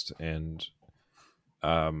podcast, and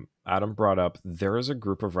Adam brought up there is a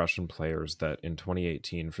group of Russian players that in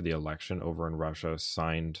 2018 for the election over in Russia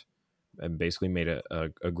signed and basically made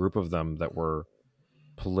a group of them that were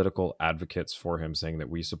political advocates for him, saying that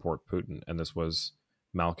we support Putin. And this was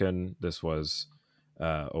Malkin, this was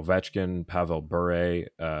Ovechkin, Pavel Bure,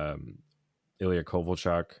 Ilya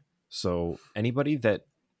Kovalchuk. So anybody that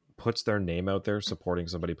puts their name out there supporting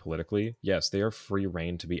somebody politically, yes, they are free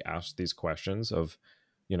reign to be asked these questions of,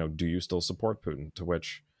 do you still support Putin? To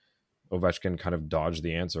which Ovechkin kind of dodged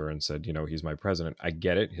the answer and said, he's my president. I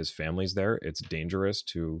get it. His family's there. It's dangerous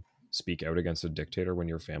to speak out against a dictator when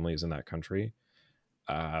your family is in that country.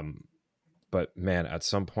 But man, at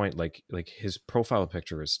some point, like his profile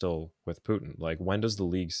picture is still with Putin. Like, when does the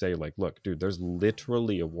league say, like, look, dude, there's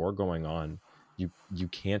literally a war going on. You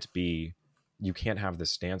can't have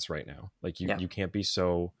this stance right now. Like you can't be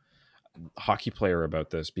so hockey player about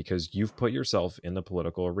this, because you've put yourself in the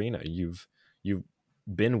political arena. You've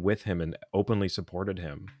been with him and openly supported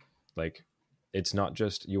him. Like, it's not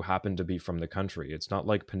just you happen to be from the country. It's not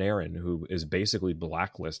like Panarin, who is basically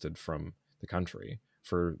blacklisted from the country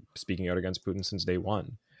for speaking out against Putin since day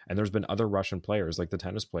one. And there's been other Russian players, like the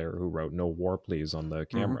tennis player who wrote "No war, please" on the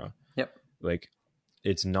camera. Mm-hmm. Yep. Like,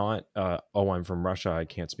 it's not, I'm from Russia, I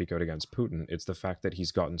can't speak out against Putin. It's the fact that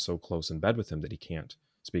he's gotten so close in bed with him that he can't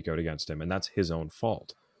speak out against him. And that's his own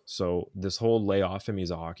fault. So this whole lay off him, he's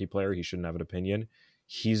a hockey player, he shouldn't have an opinion.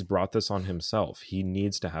 He's brought this on himself. He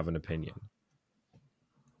needs to have an opinion.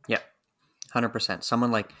 Yep. 100%.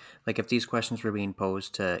 Someone like if these questions were being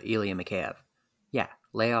posed to Ilya Mikheyev,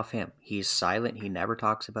 lay off him. He's silent. He never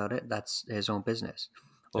talks about it. That's his own business.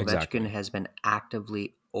 Ovechkin has been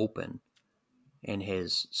actively open in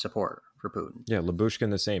his support for Putin. Yeah, Lyubushkin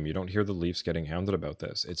the same. You don't hear the Leafs getting hounded about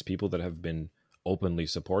this. It's people that have been openly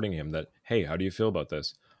supporting him that, hey, how do you feel about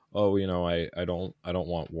this? Oh, I don't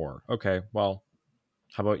want war. Okay, well,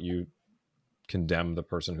 how about you condemn the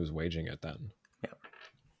person who's waging it then? Yeah.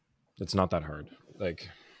 It's not that hard. Like,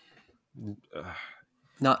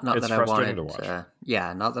 not it's that I wanted to watch.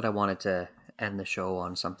 Not that I wanted to end the show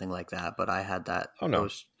on something like that, but I had that. Oh no.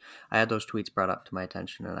 I had those tweets brought up to my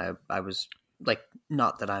attention, and I was like,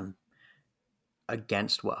 not that I'm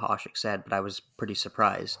against what Hasek said, but I was pretty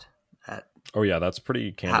surprised at. Oh yeah, that's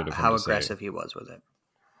pretty candid of him how to aggressive say. He was with it.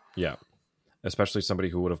 Yeah, especially somebody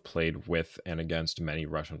who would have played with and against many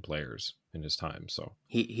Russian players in his time. So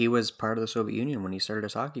he was part of the Soviet Union when he started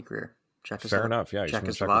his hockey career. Fair enough. Yeah,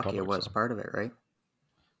 Czechoslovakia was part of it, right?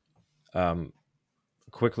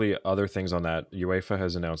 Quickly, other things on that. UEFA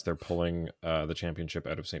has announced they're pulling the championship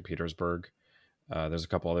out of St. Petersburg. There's a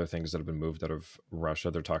couple other things that have been moved out of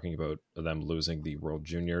Russia. They're talking about them losing the World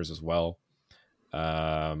Juniors as well,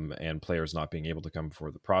 and players not being able to come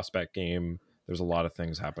for the prospect game. There's a lot of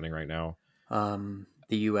things happening right now.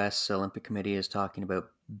 The U.S. Olympic Committee is talking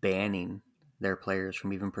about banning their players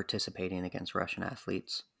from even participating against Russian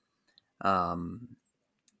athletes. And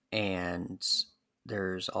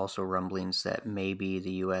there's also rumblings that maybe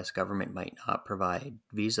the U.S. government might not provide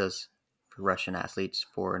visas for Russian athletes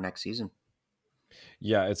for next season.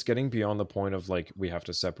 Yeah, it's getting beyond the point of like we have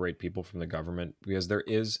to separate people from the government, because there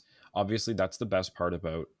is obviously that's the best part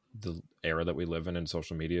about the era that we live in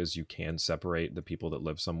social media is you can separate the people that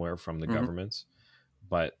live somewhere from the governments.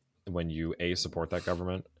 But when you A, support that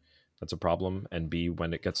government, that's a problem. And B,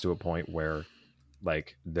 when it gets to a point where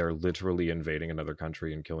like they're literally invading another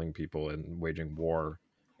country and killing people and waging war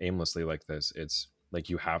aimlessly like this, it's like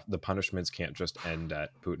you have the punishments can't just end at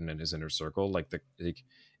Putin and his inner circle. Like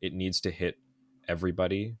it needs to hit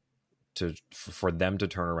everybody for them to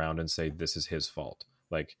turn around and say this is his fault.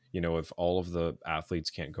 Like, if all of the athletes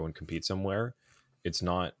can't go and compete somewhere, it's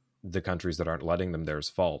not the countries that aren't letting them there's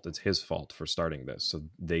fault. It's his fault for starting this. So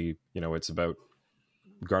they, it's about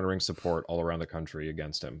garnering support all around the country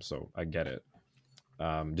against him. So I get it.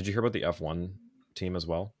 Did you hear about the F1 team as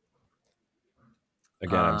well?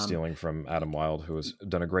 Again, I'm stealing from Adam Wilde, who has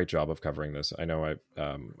done a great job of covering this. I know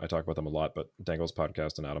I talk about them a lot, but Dangle's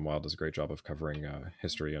podcast and Adam Wilde does a great job of covering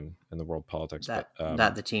history and the world politics. That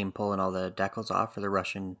the team pulling all the decals off for the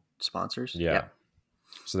Russian sponsors? Yeah.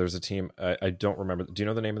 So there's a team. I don't remember. Do you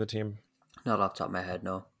know the name of the team? Not off the top of my head,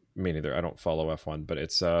 no. Me neither. I don't follow F1, but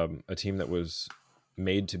it's a team that was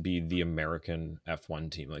made to be the American F1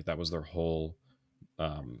 team. Like that was their whole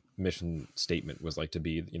mission statement, was like to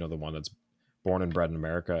be, you know, the one that's born and bred in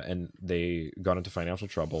America, and they got into financial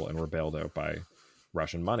trouble and were bailed out by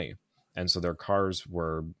Russian money. And so their cars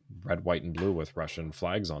were red, white, and blue with Russian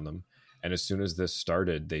flags on them. And as soon as this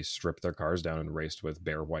started, they stripped their cars down and raced with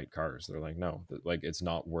bare white cars. They're like, no, like it's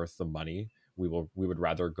not worth the money. We would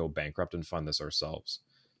rather go bankrupt and fund this ourselves.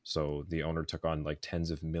 So the owner took on like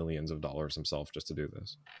tens of millions of dollars himself just to do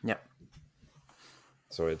this. Yep.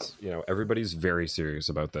 So it's, you know, everybody's very serious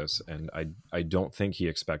about this. And I don't think he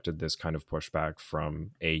expected this kind of pushback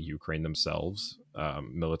from A, Ukraine themselves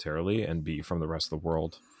militarily, and B, from the rest of the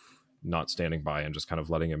world not standing by and just kind of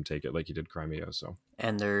letting him take it like he did Crimea. So,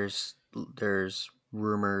 and there's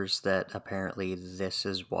rumors that apparently this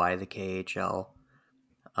is why the KHL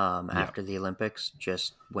after the Olympics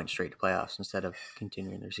just went straight to playoffs instead of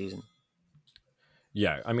continuing their season.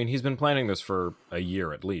 Yeah, I mean, he's been planning this for a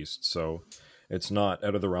year at least, so it's not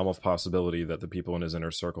out of the realm of possibility that the people in his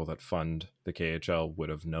inner circle that fund the KHL would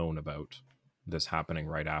have known about this happening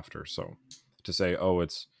right after. So to say, oh,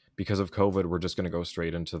 it's because of COVID, we're just going to go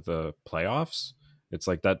straight into the playoffs. It's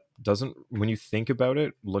like that doesn't, when you think about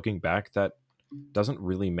it, looking back, that doesn't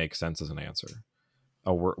really make sense as an answer.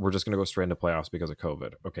 Oh, we're just going to go straight into playoffs because of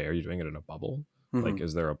COVID. Okay, are you doing it in a bubble? Mm-hmm. Like,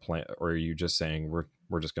 is there a plan, or are you just saying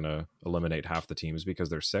we're just going to eliminate half the teams because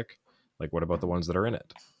they're sick? Like, what about the ones that are in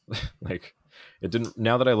it? Like, it didn't.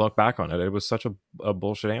 Now that I look back on it, it was such a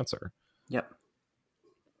bullshit answer. Yep.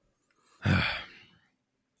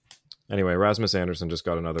 Anyway, Rasmus Andersson just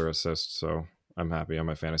got another assist, so I'm happy on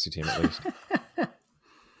my fantasy team at least.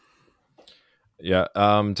 Yeah.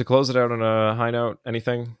 To close it out on a high note,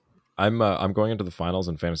 anything? I'm going into the finals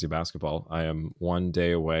in fantasy basketball. I am 1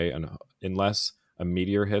 day away, and unless a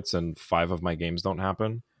meteor hits and 5 of my games don't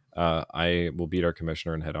happen, I will beat our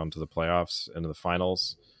commissioner and head on to the playoffs, into the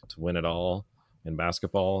finals, to win it all in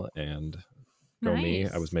basketball. And go nice. Me.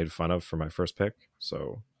 I was made fun of for my first pick.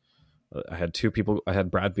 So I had 2 people. I had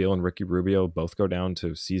Brad Beal and Ricky Rubio both go down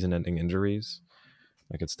to season-ending injuries.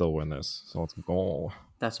 I could still win this. So let's go.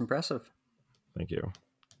 That's impressive. Thank you.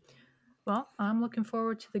 Well, I'm looking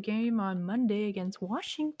forward to the game on Monday against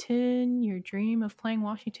Washington. Your dream of playing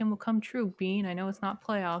Washington will come true, Bean. I know it's not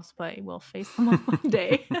playoffs, but we'll face them on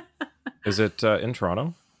Monday. Is it in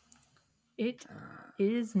Toronto? It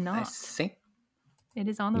is not. I think it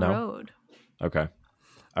is on the road. Okay.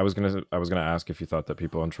 I was gonna ask if you thought that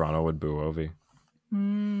people in Toronto would boo Ovi.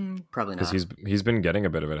 Probably not. Because he's been getting a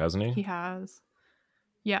bit of it, hasn't he? He has.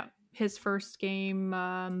 Yeah, his first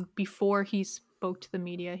game before he spoke to the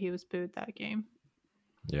media, he was booed that game.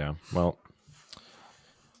 Yeah, well,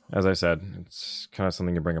 as I said, it's kind of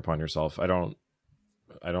something you bring upon yourself. I don't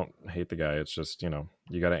hate the guy. It's just, you know,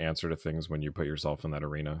 you got to answer to things when you put yourself in that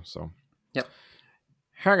arena. So, yep.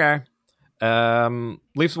 Okay.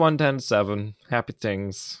 Leafs won 10-7. Happy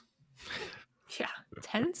things. Yeah,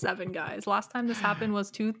 10-7, guys. Last time this happened was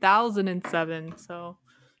 2007. So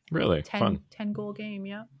really 10 goal game.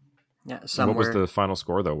 Yeah. Yeah. What was the final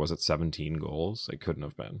score though? Was it 17 goals? It couldn't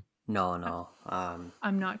have been. No.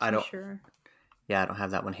 I'm not too sure. Yeah, I don't have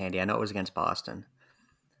that one handy. I know it was against Boston.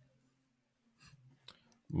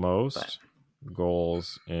 Most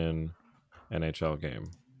goals in NHL game.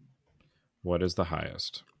 What is the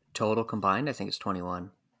highest? Total combined, I think it's 21.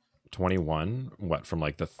 21? What, from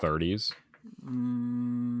like the 30s?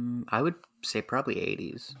 I would say probably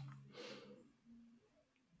 80s.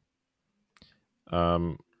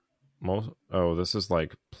 This is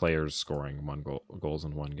like players scoring goals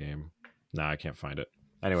in one game. Nah, I can't find it.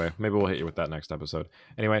 Anyway, maybe we'll hit you with that next episode.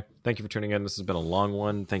 Anyway, thank you for tuning in. This has been a long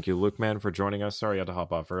one. Thank you, Luke Man, for joining us. Sorry I had to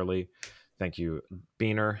hop off early. Thank you,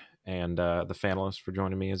 Beaner, and the Fanalist for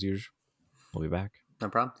joining me as usual. We'll be back. No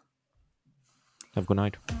problem. Have a good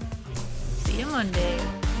night. See you Monday.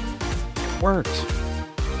 Worked.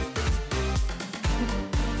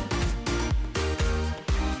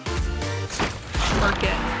 Work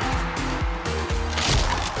it.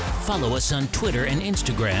 Follow us on Twitter and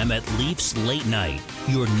Instagram at Leafs Late Night,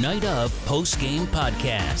 your night of post-game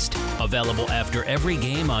podcast. Available after every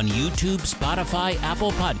game on YouTube, Spotify,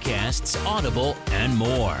 Apple Podcasts, Audible, and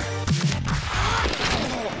more.